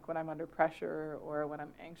goes blank when I'm under pressure or when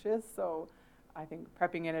I'm anxious. So I think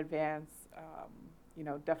prepping in advance,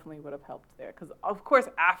 definitely would have helped there. Because, of course,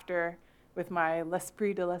 after, with my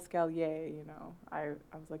l'esprit de l'escalier, I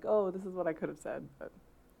was like, oh, this is what I could have said. But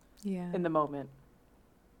yeah, in the moment,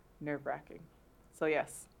 nerve-wracking. So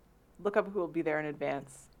yes, look up who will be there in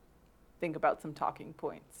advance. Think about some talking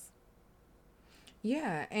points.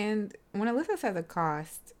 Yeah, and when Alyssa says a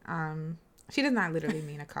cost, she does not literally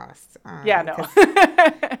mean a cost. Yeah, no.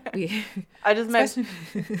 I just meant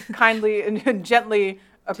kindly and gently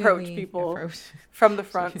approach people from the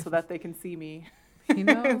front so that they can see me.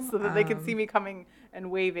 So that they can see me coming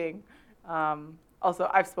and waving. Also,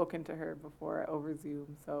 I've spoken to her before over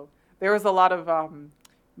Zoom, so there was a lot of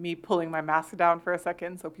me pulling my mask down for a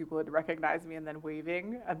second so people would recognize me and then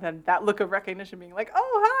waving, and then that look of recognition being like,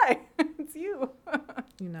 "Oh, hi, it's you."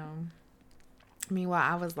 Meanwhile,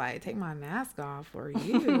 I was like, "Take my mask off for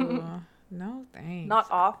you." No, thanks. Not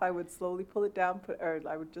off. I would slowly pull it down,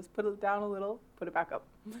 I would just put it down a little, put it back up.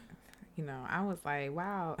 I was like,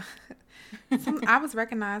 wow. I was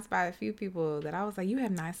recognized by a few people that I was like, you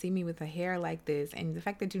have not seen me with a hair like this. And the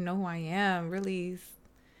fact that you know who I am really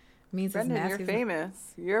means Brendan, it's nasty. You're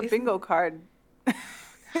famous. You're a bingo card.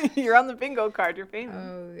 You're on the bingo card. You're famous.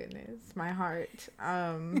 Oh, goodness. My heart.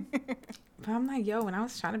 But I'm like, when I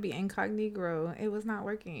was trying to be incognito, it was not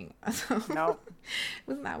working. No. It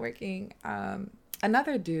was not working.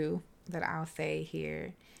 Another do that I'll say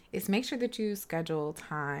here is make sure that you schedule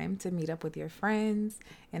time to meet up with your friends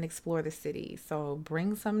and explore the city. So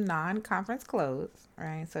bring some non-conference clothes,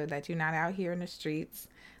 right? So that you're not out here in the streets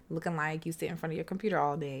looking like you sit in front of your computer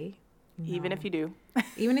all day. Even if you do.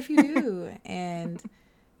 Even if you do. And,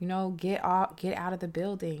 get out of the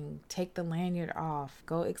building. Take the lanyard off.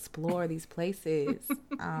 Go explore these places.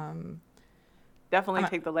 Definitely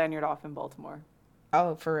take the lanyard off in Baltimore.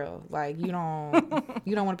 Oh, for real. Like, you don't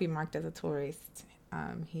want to be marked as a tourist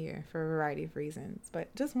here for a variety of reasons.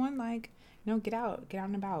 But just one, get out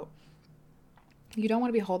and about. You don't want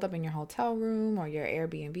to be holed up in your hotel room or your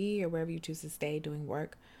Airbnb or wherever you choose to stay doing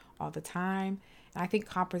work all the time. And I think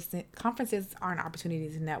conferences are an opportunity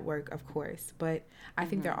to network, of course, but I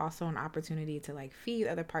think they're also an opportunity to feed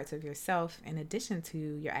other parts of yourself in addition to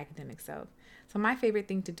your academic self. So my favorite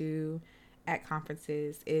thing to do at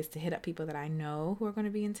conferences is to hit up people that I know who are going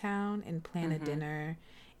to be in town and plan a dinner.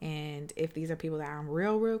 And if these are people that I'm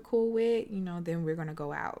real cool with, then we're going to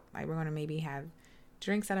go out. We're going to maybe have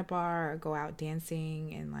drinks at a bar or go out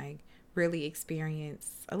dancing and really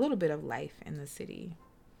experience a little bit of life in the city.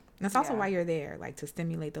 And that's also why you're there, to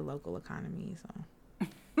stimulate the local economy. So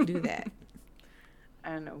do that.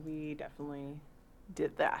 And we definitely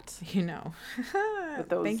did that. Thank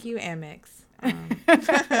you, Amex.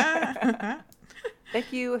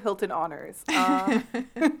 Thank you, Hilton Honors.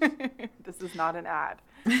 This is not an ad.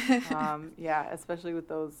 Especially with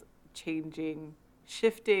those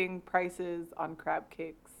shifting prices on crab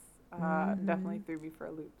cakes. Definitely threw me for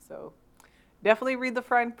a loop. So Definitely read the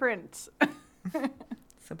fine print.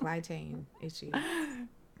 Supply chain issues.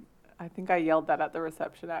 I think I yelled that at the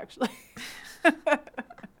reception, actually.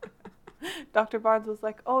 Dr. Barnes was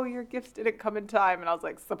like, "Oh, your gifts didn't come in time." And I was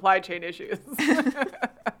like, "Supply chain issues."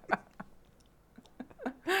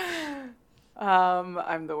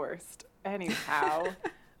 I'm the worst. Anyhow,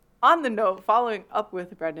 on the note, following up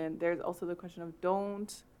with Brendan, there's also the question of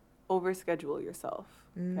don't overschedule yourself.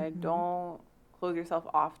 Okay, don't close yourself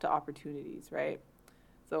off to opportunities, right?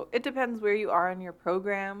 So it depends where you are in your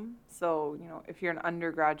program. So, if you're an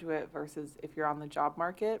undergraduate versus if you're on the job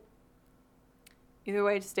market, either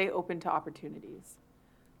way, stay open to opportunities.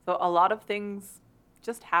 So a lot of things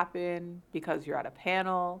just happen because you're at a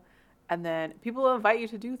panel, and then people will invite you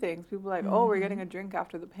to do things. People are like, "Oh, we're getting a drink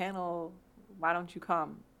after the panel. Why don't you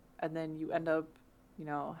come?" And then you end up,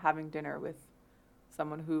 having dinner with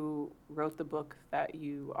someone who wrote the book that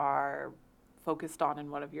you are focused on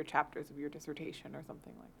in one of your chapters of your dissertation or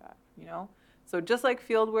something like that. So just like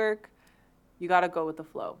field work, you got to go with the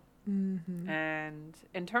flow. And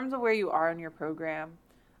in terms of where you are in your program,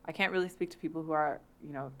 I can't really speak to people who are,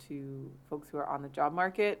 to folks who are on the job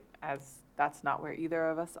market, as that's not where either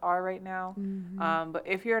of us are right now. But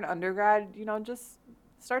if you're an undergrad, just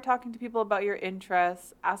start talking to people about your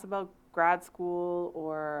interests, ask about grad school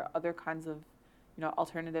or other kinds of,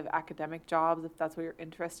 alternative academic jobs if that's what you're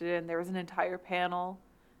interested in. There was an entire panel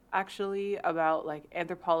actually about like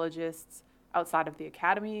anthropologists outside of the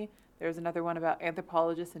academy. There's another one about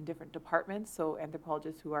anthropologists in different departments. So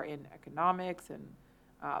anthropologists who are in economics and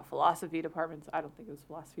philosophy departments. I don't think it was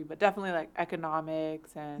philosophy, but definitely like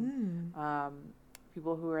economics and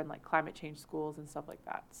people who are in like climate change schools and stuff like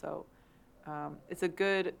that. So it's a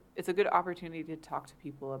good opportunity to talk to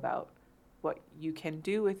people about what you can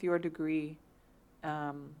do with your degree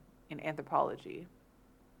in anthropology.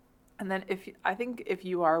 And then I think if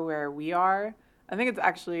you are where we are, I think it's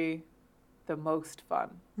actually the most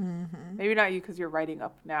fun. Maybe not you because you're writing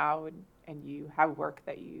up now and you have work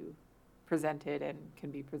that you presented and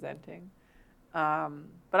can be presenting.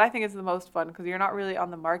 But I think it's the most fun because you're not really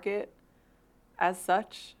on the market as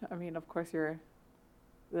such. I mean, of course,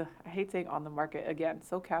 I hate saying on the market again,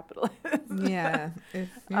 so capitalist. Yeah.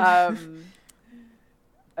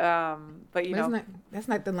 But that's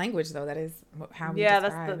not the language though. That is how we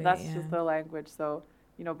describe it. That's just the language. So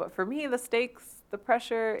but for me, the stakes, the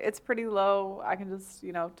pressure, it's pretty low. I can just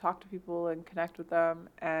talk to people and connect with them,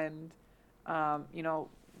 and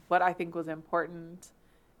what I think was important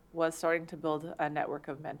was starting to build a network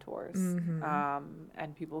of mentors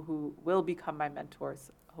and people who will become my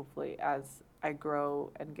mentors, hopefully, as I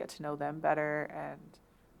grow and get to know them better and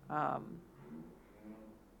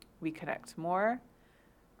we connect more.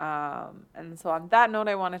 And so on that note,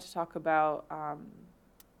 I wanted to talk about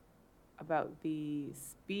the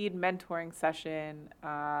speed mentoring session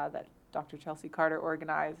that Dr. Chelsea Carter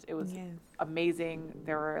organized. It was amazing.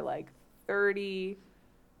 There were like 30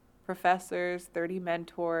 professors, 30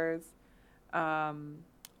 mentors,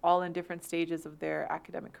 all in different stages of their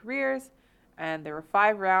academic careers. And there were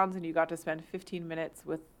 5 rounds, and you got to spend 15 minutes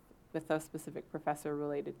with a specific professor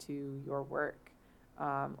related to your work.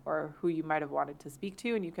 Or who you might have wanted to speak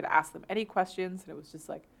to, and you could ask them any questions, and it was just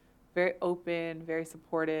like very open, very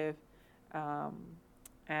supportive.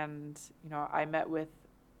 And I met with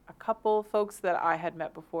a couple folks that I had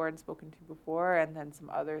met before and spoken to before, and then some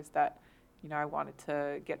others that I wanted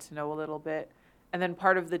to get to know a little bit. And then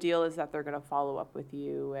part of the deal is that they're going to follow up with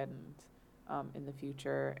you and in the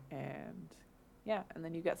future, and and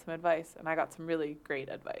then you get some advice, and I got some really great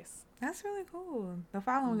advice. That's really cool. The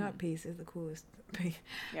following up piece is the coolest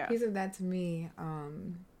piece of that to me.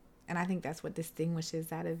 And I think that's what distinguishes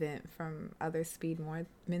that event from other speed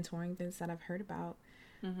mentoring events that I've heard about.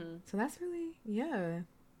 So that's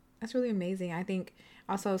really amazing. I think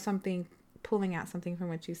also pulling out something from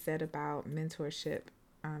what you said about mentorship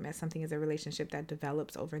as something as a relationship that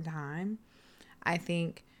develops over time. I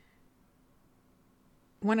think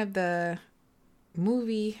one of the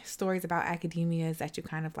movie stories about academia is that you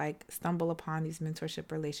kind of like stumble upon these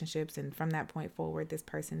mentorship relationships, and from that point forward this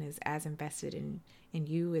person is as invested in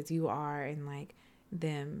you as you are in like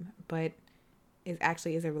them, but it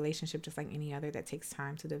actually is a relationship just like any other that takes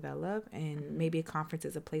time to develop. And maybe a conference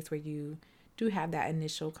is a place where you do have that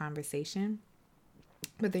initial conversation,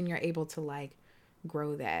 but then you're able to like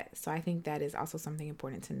grow that. So I think that is also something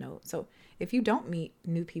important to note. So if you don't meet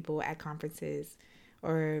new people at conferences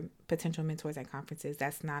or potential mentors at conferences,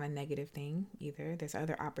 that's not a negative thing either. There's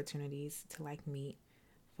other opportunities to like meet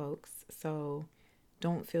folks. So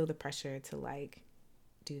don't feel the pressure to like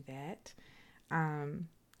do that.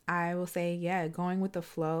 I will say, going with the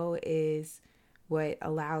flow is what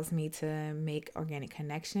allows me to make organic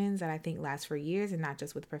connections that I think last for years, and not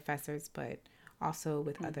just with professors, but also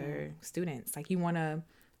with other students. Like you want to,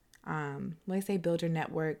 let's say, build your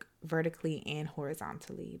network vertically and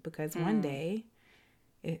horizontally, because one day,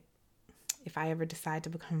 if I ever decide to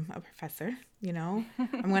become a professor, I'm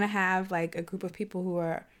going to have like a group of people who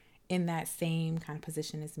are in that same kind of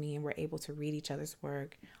position as me, and we're able to read each other's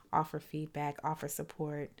work, offer feedback, offer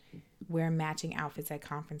support, wear matching outfits at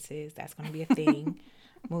conferences. That's going to be a thing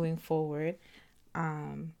moving forward.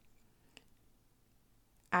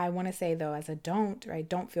 I want to say though, as a don't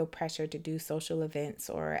feel pressured to do social events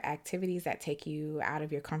or activities that take you out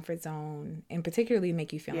of your comfort zone and particularly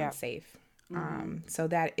make you feel unsafe. So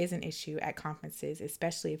that is an issue at conferences,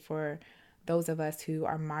 especially for those of us who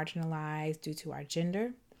are marginalized due to our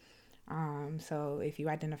gender. So if you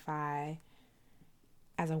identify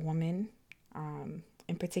as a woman,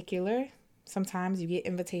 in particular, sometimes you get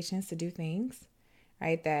invitations to do things,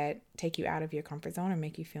 right, that take you out of your comfort zone and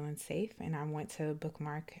make you feel unsafe. And I want to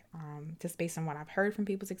bookmark, just based on what I've heard from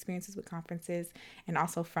people's experiences with conferences, and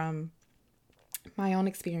also from my own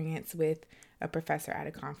experience with a professor at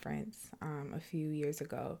a conference a few years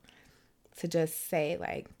ago, to just say,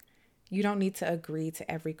 like, you don't need to agree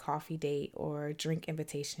to every coffee date or drink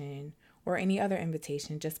invitation or any other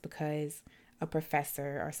invitation just because a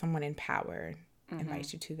professor or someone in power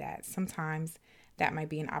invites you to that. Sometimes that might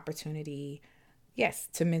be an opportunity, yes,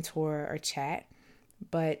 to mentor or chat,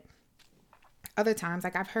 but other times,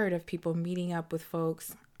 like I've heard of people meeting up with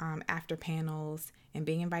folks after panels and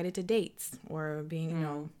being invited to dates or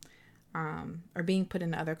being, or being put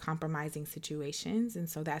in other compromising situations. And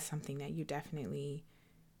so that's something that you definitely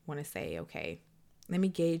want to say, okay, let me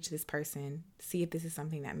gauge this person, see if this is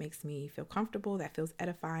something that makes me feel comfortable, that feels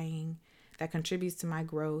edifying, that contributes to my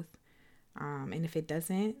growth. And if it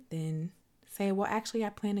doesn't, then say, well, actually, I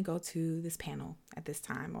plan to go to this panel at this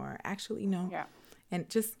time, or actually, and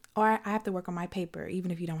just, or I have to work on my paper, even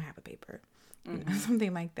if you don't have a paper,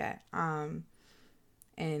 something like that.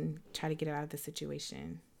 And try to get it out of the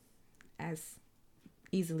situation as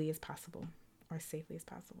easily as possible or safely as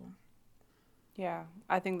possible. Yeah,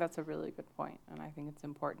 I think that's a really good point, and I think it's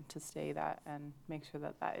important to say that and make sure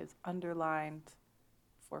that that is underlined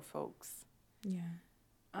for folks. Yeah.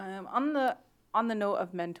 On the note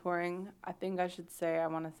of mentoring, I think I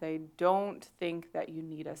want to say, don't think that you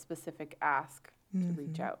need a specific ask to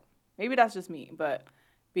reach out. Maybe that's just me, but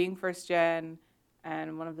being first gen,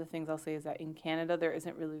 and one of the things I'll say is that in Canada, there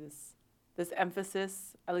isn't really this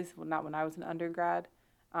emphasis, at least not when I was an undergrad,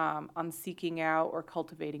 on seeking out or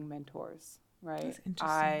cultivating mentors, right? That's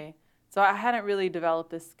interesting. So I hadn't really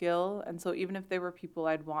developed this skill, and so even if there were people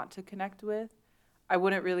I'd want to connect with, I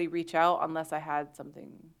wouldn't really reach out unless I had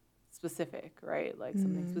something specific, right? Like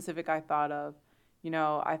something specific I thought of.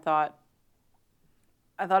 I thought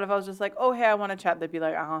if I was just like, oh, hey, I want to chat, they'd be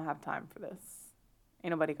like, I don't have time for this.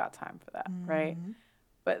 Ain't nobody got time for that, right?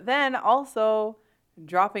 But then also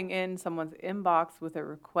dropping in someone's inbox with a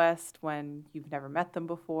request when you've never met them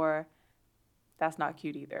before, that's not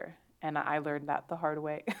cute either. And I learned that the hard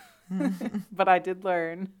way. But I did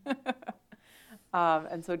learn.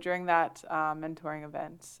 And so during that mentoring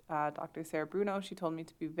event, Dr. Sarah Bruno, she told me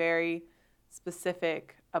to be very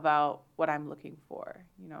specific about what I'm looking for.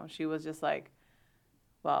 She was just like,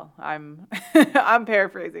 well, I'm I'm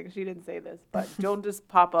paraphrasing. She didn't say this, but don't just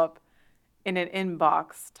pop up in an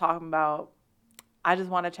inbox talking about, I just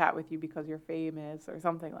want to chat with you because you're famous or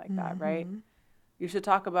something like that, right? You should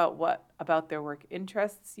talk about what about their work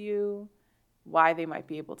interests you, why they might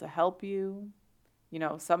be able to help you.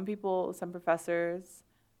 Some professors,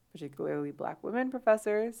 particularly Black women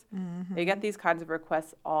professors, they get these kinds of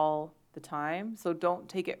requests all the time. So don't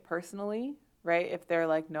take it personally, right? If they're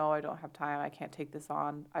like, no, I don't have time, I can't take this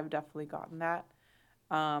on. I've definitely gotten that.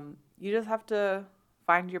 You just have to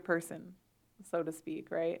find your person, so to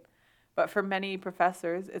speak, right? But for many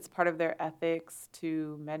professors, it's part of their ethics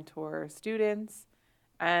to mentor students.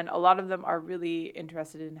 And a lot of them are really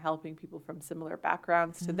interested in helping people from similar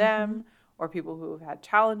backgrounds to them, or people who have had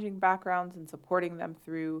challenging backgrounds, and supporting them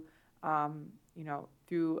through,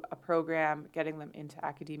 through a program, getting them into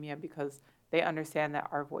academia, because they understand that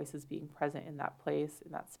our voices being present in that place,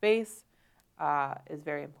 in that space, is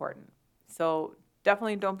very important. So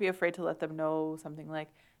definitely don't be afraid to let them know something like,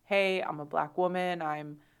 hey, I'm a Black woman,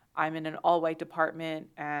 I'm in an all-white department,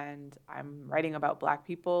 and I'm writing about Black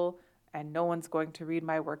people, and no one's going to read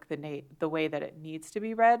my work the way that it needs to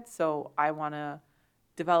be read, so I want to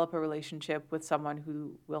develop a relationship with someone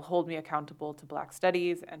who will hold me accountable to Black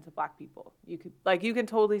studies and to Black people. You can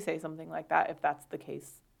totally say something like that if that's the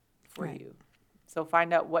case for you. So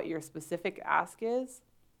find out what your specific ask is,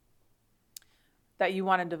 that you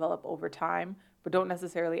want to develop over time, but don't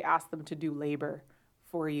necessarily ask them to do labor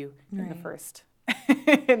for you in the first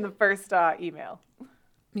email.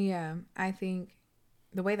 Yeah, I think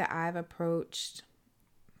the way that I've approached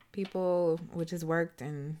people, which has worked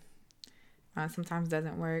and sometimes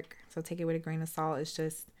doesn't work, so take it with a grain of salt, it's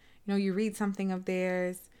just, you read something of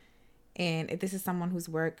theirs, and if this is someone whose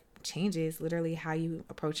work changes literally how you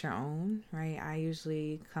approach your own, right? I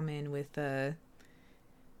usually come in with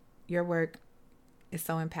your work is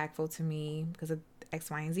so impactful to me because of X,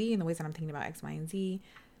 Y, and Z and the ways that I'm thinking about X, Y, and Z.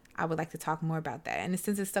 I would like to talk more about that. And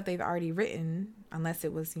since it's stuff they've already written, unless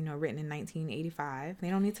it was, written in 1985, they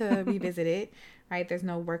don't need to revisit it, right? There's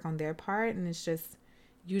no work on their part. And it's just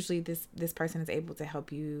usually this person is able to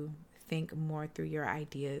help you think more through your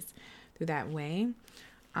ideas through that way.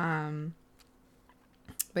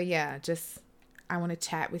 But yeah, just I want to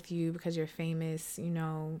chat with you because you're famous,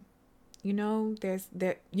 you've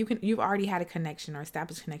already had a connection or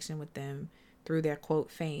established connection with them through their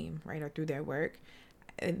quote fame, right? Or through their work.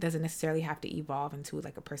 It doesn't necessarily have to evolve into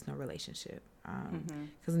like a personal relationship.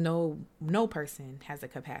 Because no person has the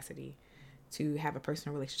capacity to have a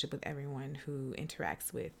personal relationship with everyone who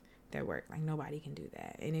interacts with their work. Like nobody can do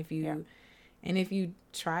that. And if you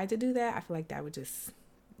try to do that, I feel like that would just,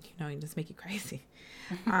 just make you crazy.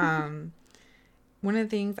 One of the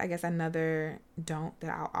things, I guess, another don't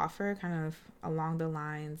that I'll offer kind of along the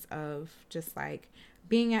lines of just like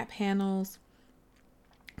being at panels,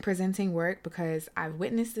 presenting work, because I've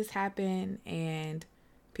witnessed this happen and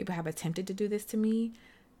people have attempted to do this to me.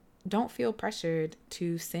 Don't feel pressured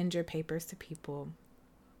to send your papers to people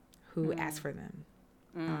who ask for them.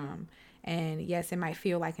 And yes, it might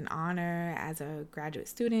feel like an honor as a graduate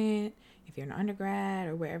student, if you're an undergrad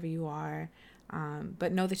or wherever you are.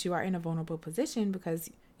 But know that you are in a vulnerable position because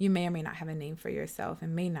you may or may not have a name for yourself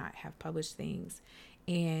and may not have published things.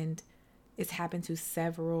 And it's happened to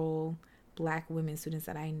several Black women students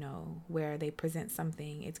that I know where they present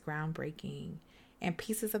something, it's groundbreaking, and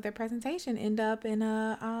pieces of their presentation end up in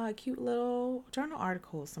a cute little journal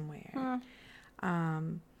article somewhere.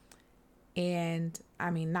 And I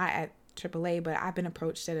mean, not at AAA, but I've been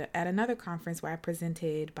approached at another conference where I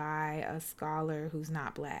presented by a scholar who's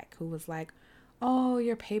not Black, who was like, "Oh,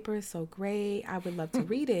 your paper is so great. I would love to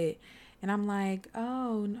read it." And I'm like,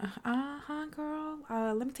 "Oh, girl.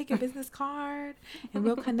 Let me take your business card and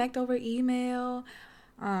we'll connect over email."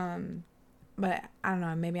 But I don't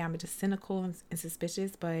know, maybe I'm just cynical and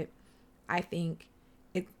suspicious, but I think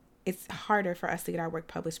it's harder for us to get our work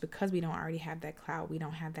published because we don't already have that clout. We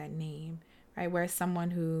don't have that name, right? Whereas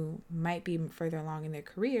someone who might be further along in their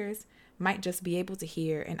careers might just be able to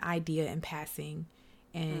hear an idea in passing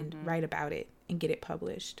and write about it and get it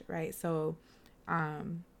published, right? So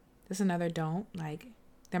there's another don't. Like,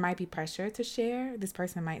 there might be pressure to share. This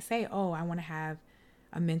person might say, "Oh, I want to have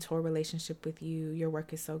a mentor relationship with you. Your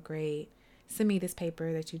work is so great. Send me this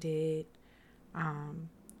paper that you did."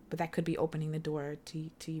 But that could be opening the door to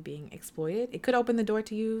you being exploited. It could open the door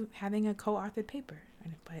to you having a co-authored paper.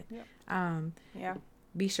 But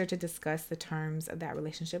be sure to discuss the terms of that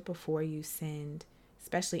relationship before you send,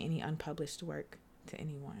 especially any unpublished work, to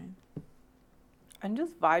anyone. And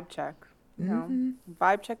just vibe check.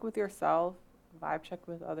 Vibe check with yourself. Vibe check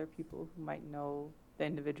with other people who might know the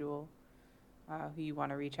individual who you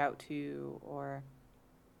want to reach out to, or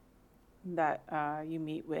that you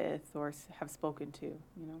meet with or have spoken to.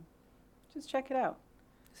 Just check it out.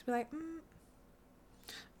 Just be like,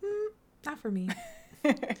 not for me.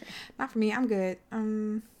 Not for me. I'm good.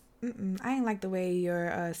 I ain't like the way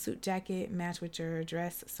your suit jacket match with your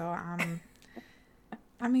dress. So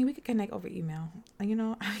I mean, we could connect over email.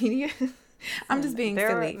 I'm just being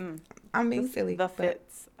silly. I'm being silly. The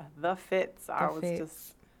fits. I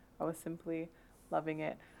was simply loving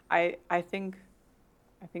it. I think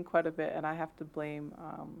quite a bit, and I have to blame.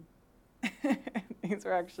 These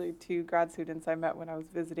were actually two grad students I met when I was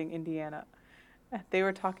visiting Indiana. They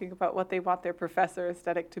were talking about what they want their professor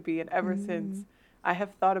aesthetic to be, and ever since, I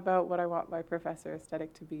have thought about what I want my professor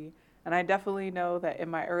aesthetic to be. And I definitely know that in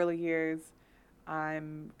my early years,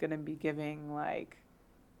 I'm going to be giving, like,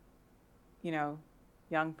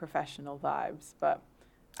 young professional vibes. But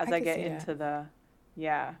as I get into the,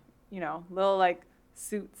 little, like,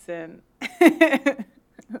 suits and,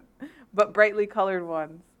 but brightly colored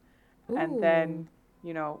ones. Ooh. And then,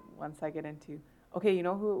 once I get into, okay, you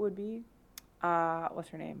know who it would be? What's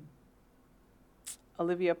her name?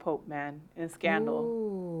 Olivia Pope, man, in Scandal.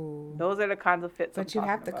 Ooh. Those are the kinds of fits. But you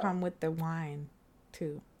have to come with the wine,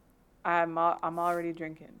 too. I'm already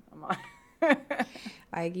drinking.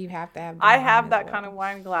 Like, you have to have. I have that kind of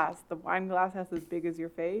wine glass. The wine glass has as big as your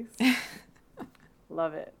face.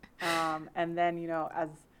 Love it. And then,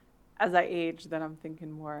 as I age, then I'm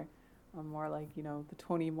thinking more like, the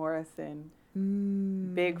Toni Morrison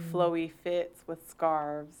big flowy fits with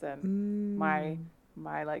scarves and my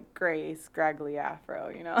like gray scraggly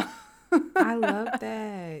afro. I love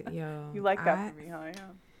that, yo. You like that for me, huh?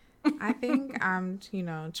 Yeah. I think I'm,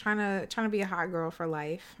 trying to be a hot girl for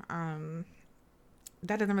life.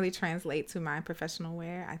 That doesn't really translate to my professional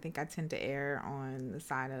wear. I think I tend to err on the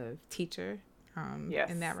side of teacher, Yes.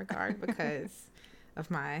 in that regard because of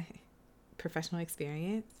my professional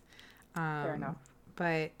experience. Fair enough.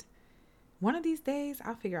 But one of these days,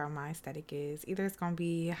 I'll figure out my aesthetic is. Either it's going to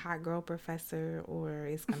be hot girl professor or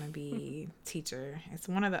it's going to be teacher. It's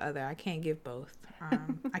one or the other. I can't give both.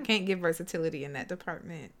 I can't give versatility in that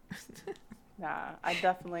department. Nah, I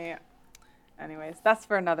definitely... Anyways, that's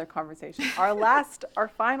for another conversation. Our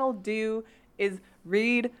final do is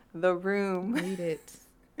read the room. Read it.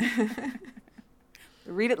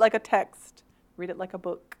 Read it like a text. Read it like a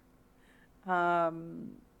book.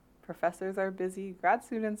 Professors are busy. Grad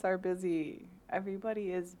students are busy.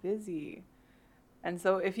 Everybody is busy. And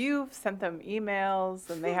so if you've sent them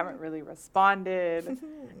emails and they haven't really responded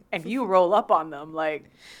and you roll up on them like,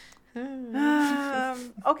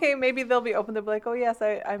 okay, maybe they'll be open to be like, oh, yes,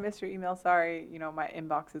 I missed your email. Sorry. My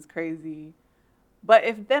inbox is crazy. But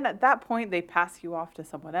if then at that point they pass you off to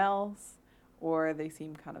someone else or they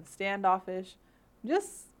seem kind of standoffish,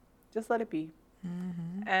 just let it be.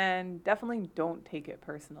 Mm-hmm. And definitely don't take it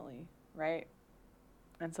personally, right?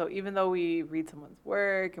 And so even though we read someone's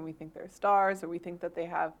work and we think they're stars or we think that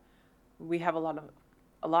we have a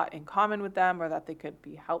lot in common with them or that they could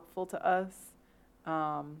be helpful to us,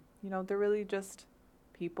 they're really just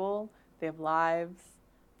people. They have lives.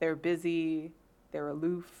 They're busy. They're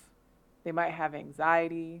aloof. They might have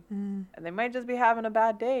anxiety. And they might just be having a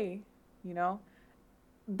bad day,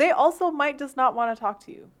 They also might just not want to talk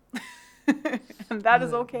to you. And that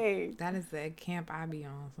is okay. That is the camp I be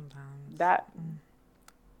on sometimes.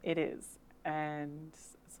 It is. And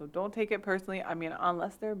so don't take it personally. I mean,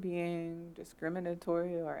 unless they're being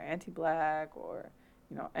discriminatory or anti-Black or,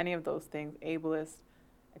 any of those things, ableist,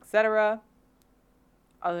 etc.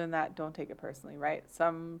 Other than that, don't take it personally, right?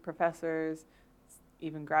 Some professors,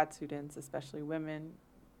 even grad students, especially women,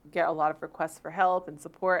 get a lot of requests for help and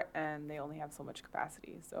support, and they only have so much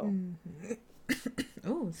capacity. So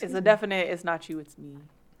it's a definite, it's not you, it's me.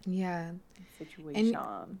 Yeah. Situation.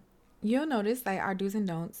 And you'll notice like our do's and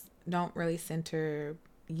don'ts don't really center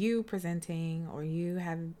you presenting or you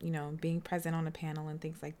have, being present on a panel and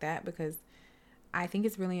things like that, because I think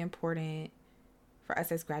it's really important for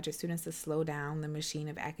us as graduate students to slow down the machine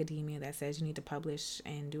of academia that says you need to publish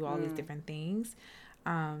and do all these different things.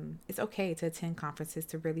 It's okay to attend conferences,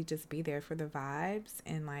 to really just be there for the vibes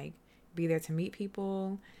and like be there to meet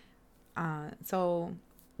people. So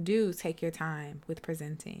do take your time with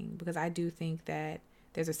presenting, because I do think that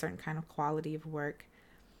there's a certain kind of quality of work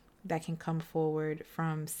that can come forward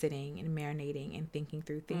from sitting and marinating and thinking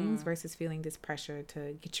through things versus feeling this pressure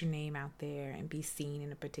to get your name out there and be seen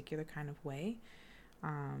in a particular kind of way.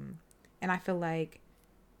 And I feel like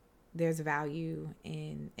there's value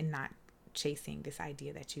in not chasing this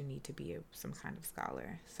idea that you need to be some kind of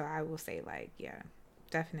scholar. So I will say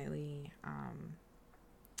definitely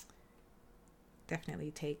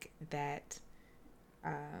take that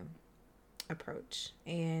approach.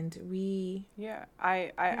 And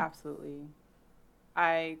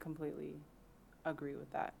I completely agree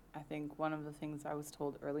with that. I think one of the things I was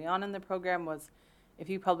told early on in the program was if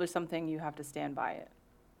you publish something, you have to stand by it.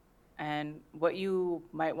 And what you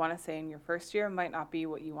might want to say in your first year might not be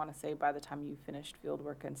what you want to say by the time you finished field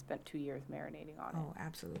work and spent 2 years marinating on it. Oh,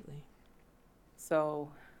 absolutely. So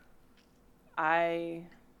I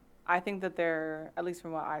think that there, at least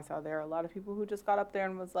from what I saw, there are a lot of people who just got up there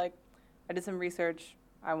and was like, I did some research.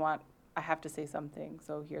 I have to say something.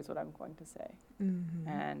 So here's what I'm going to say. Mm-hmm.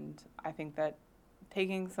 And I think that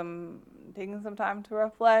taking some time to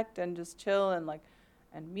reflect and just chill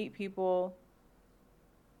and meet people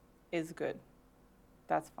is good.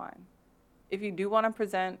 That's fine. If you do want to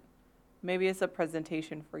present, maybe it's a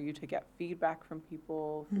presentation for you to get feedback from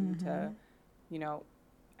people, for you to,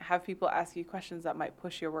 have people ask you questions that might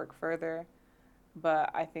push your work further.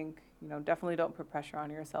 But I think, definitely don't put pressure on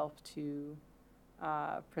yourself to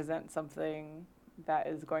present something that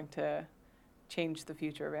is going to change the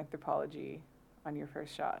future of anthropology on your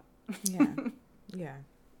first shot. Yeah.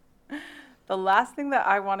 The last thing that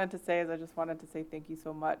I wanted to say is I just wanted to say thank you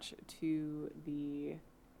so much to the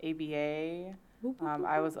ABA.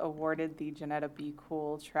 I was awarded the Janetta B.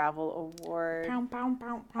 Cool Travel Award.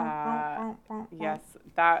 Yes,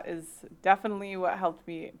 that is definitely what helped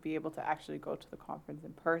me be able to actually go to the conference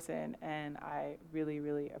in person. And I really,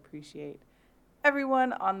 really appreciate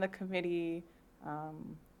everyone on the committee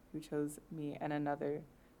who chose me and another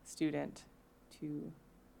student to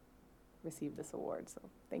receive this award. So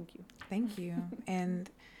thank you. Thank you. And,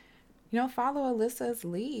 follow Alyssa's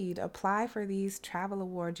lead. Apply for these travel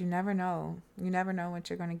awards. You never know. You never know what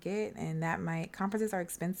you're going to get. And conferences are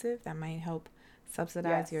expensive. That might help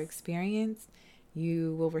subsidize your experience.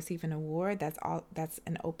 You will receive an award. That's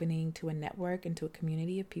an opening to a network and to a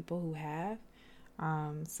community of people who have.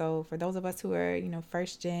 So for those of us who are,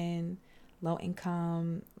 first gen, low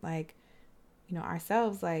income,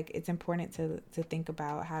 ourselves, it's important to think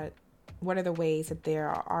about what are the ways that they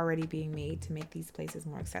are already being made to make these places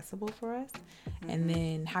more accessible for us. Mm-hmm. And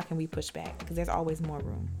then how can we push back? Because there's always more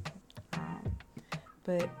room.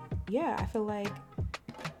 But yeah, I feel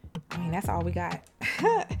that's all we got.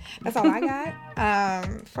 That's all I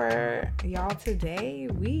got for y'all today.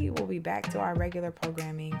 We will be back to our regular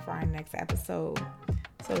programming for our next episode.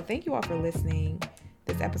 So thank you all for listening.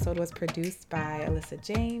 This episode was produced by Alyssa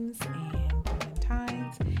James and Brendan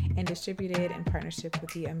Tynes and distributed in partnership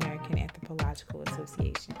with the American Anthropological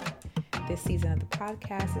Association. This season of the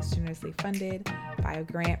podcast is generously funded by a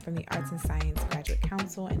grant from the Arts and Science Graduate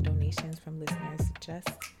Council and donations from listeners just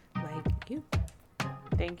like you.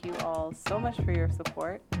 Thank you all so much for your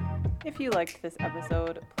support. If you liked this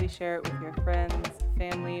episode, please share it with your friends,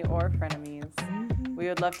 family, or frenemies. Mm-hmm. We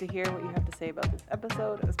would love to hear what you have to say about this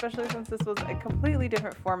episode, especially since this was a completely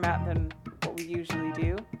different format than what we usually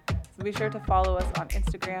do. So be sure to follow us on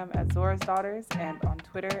Instagram at Zora's Daughters and on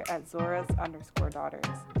Twitter at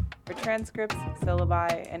Zoras_Daughters. For transcripts,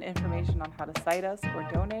 syllabi, and information on how to cite us or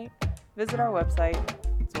donate, visit our website,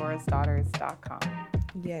 zorasdaughters.com.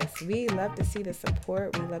 Yes, we love to see the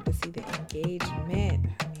support. We love to see the engagement.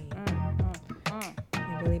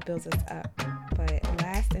 It really builds us up. But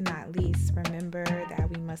last and not least, remember that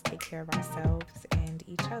we must take care of ourselves and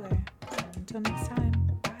each other. So until next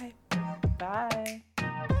time, bye. Bye.